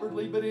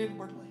 outwardly, but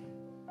inwardly.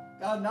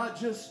 God, not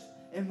just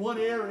in one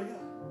area,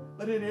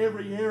 but in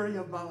every area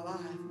of my life.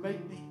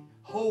 Make me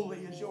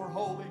holy as you're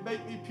holy.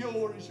 Make me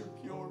pure as you're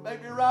pure.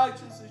 Make me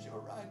righteous as you're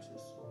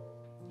righteous.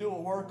 Do a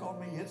work on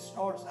me. It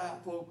starts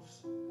out,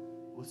 folks,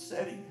 with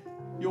setting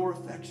your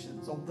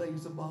affections on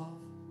things above,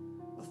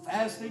 with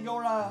fastening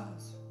your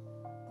eyes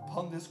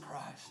upon this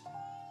Christ.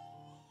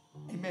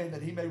 Amen.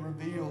 That He may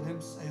reveal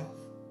Himself.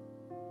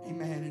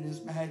 Amen. In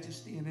His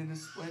majesty and in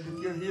His splendor.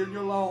 If you're here and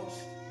you're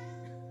lost,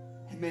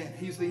 amen,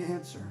 He's the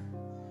answer.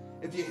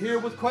 If you're here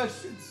with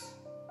questions,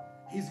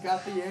 He's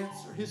got the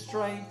answer. His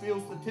train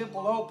fills the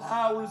temple. All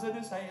power is in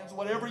His hands.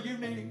 Whatever you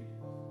need,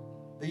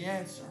 the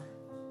answer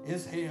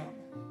is Him.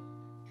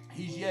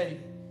 He's yea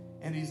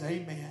and He's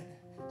amen.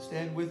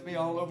 Stand with me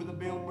all over the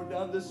building. We're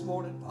done this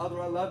morning.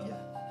 Father, I love you.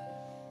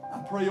 I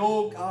pray,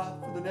 oh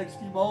God, for the next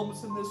few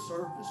moments in this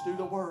service, do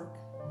the work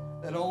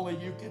that only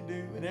you can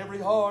do in every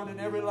heart and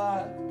every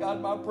life.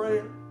 God, my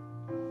prayers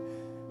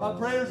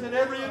that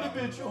every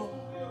individual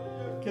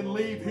can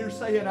leave here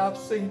saying, I've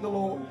seen the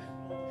Lord.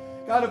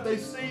 God, if they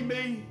see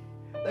me,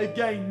 they've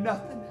gained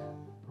nothing.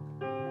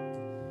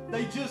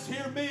 They just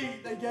hear me,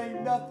 they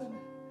gain nothing.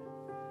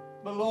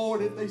 But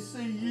Lord, if they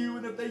see you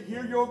and if they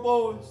hear your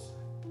voice,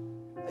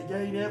 they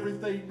gain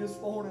everything this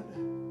morning.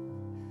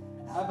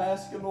 I'm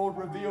asking, Lord,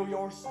 reveal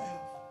yourself.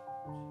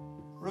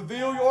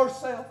 Reveal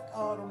yourself,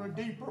 God, on a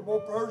deeper,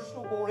 more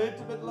personal, more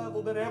intimate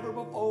level than ever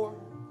before.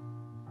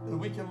 That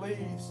we can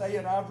leave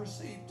saying, I've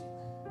received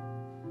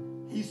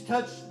Him. He's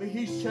touched me.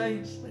 He's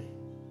changed me.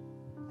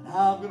 And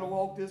I'm going to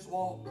walk this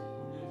walk.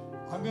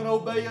 I'm going to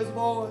obey His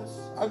voice.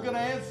 I'm going to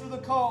answer the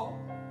call.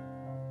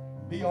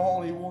 Be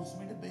all He wants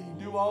me to be.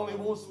 Do all He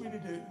wants me to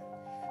do.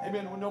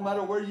 Amen. Well, no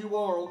matter where you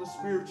are on the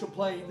spiritual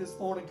plane this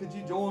morning, could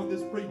you join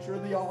this preacher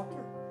in the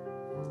altar?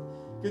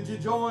 Could you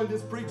join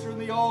this preacher in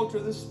the altar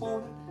this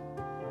morning?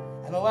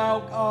 And allow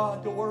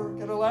God to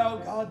work. And allow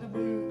God to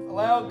move.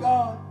 Allow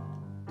God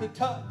to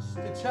touch,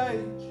 to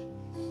change.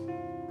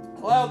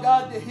 Allow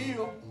God to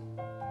heal.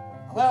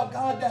 Allow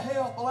God to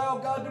help. Allow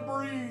God to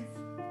breathe.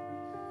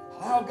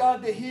 Allow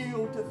God to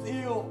heal, to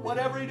feel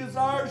whatever He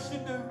desires to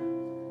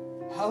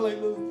do.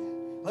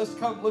 Hallelujah. Let's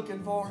come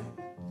looking for Him.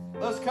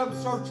 Let's come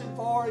searching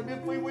for Him.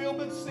 If we will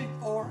but seek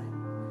for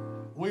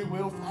Him, we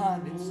will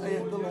find Him,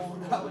 saith the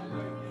Lord.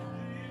 Hallelujah.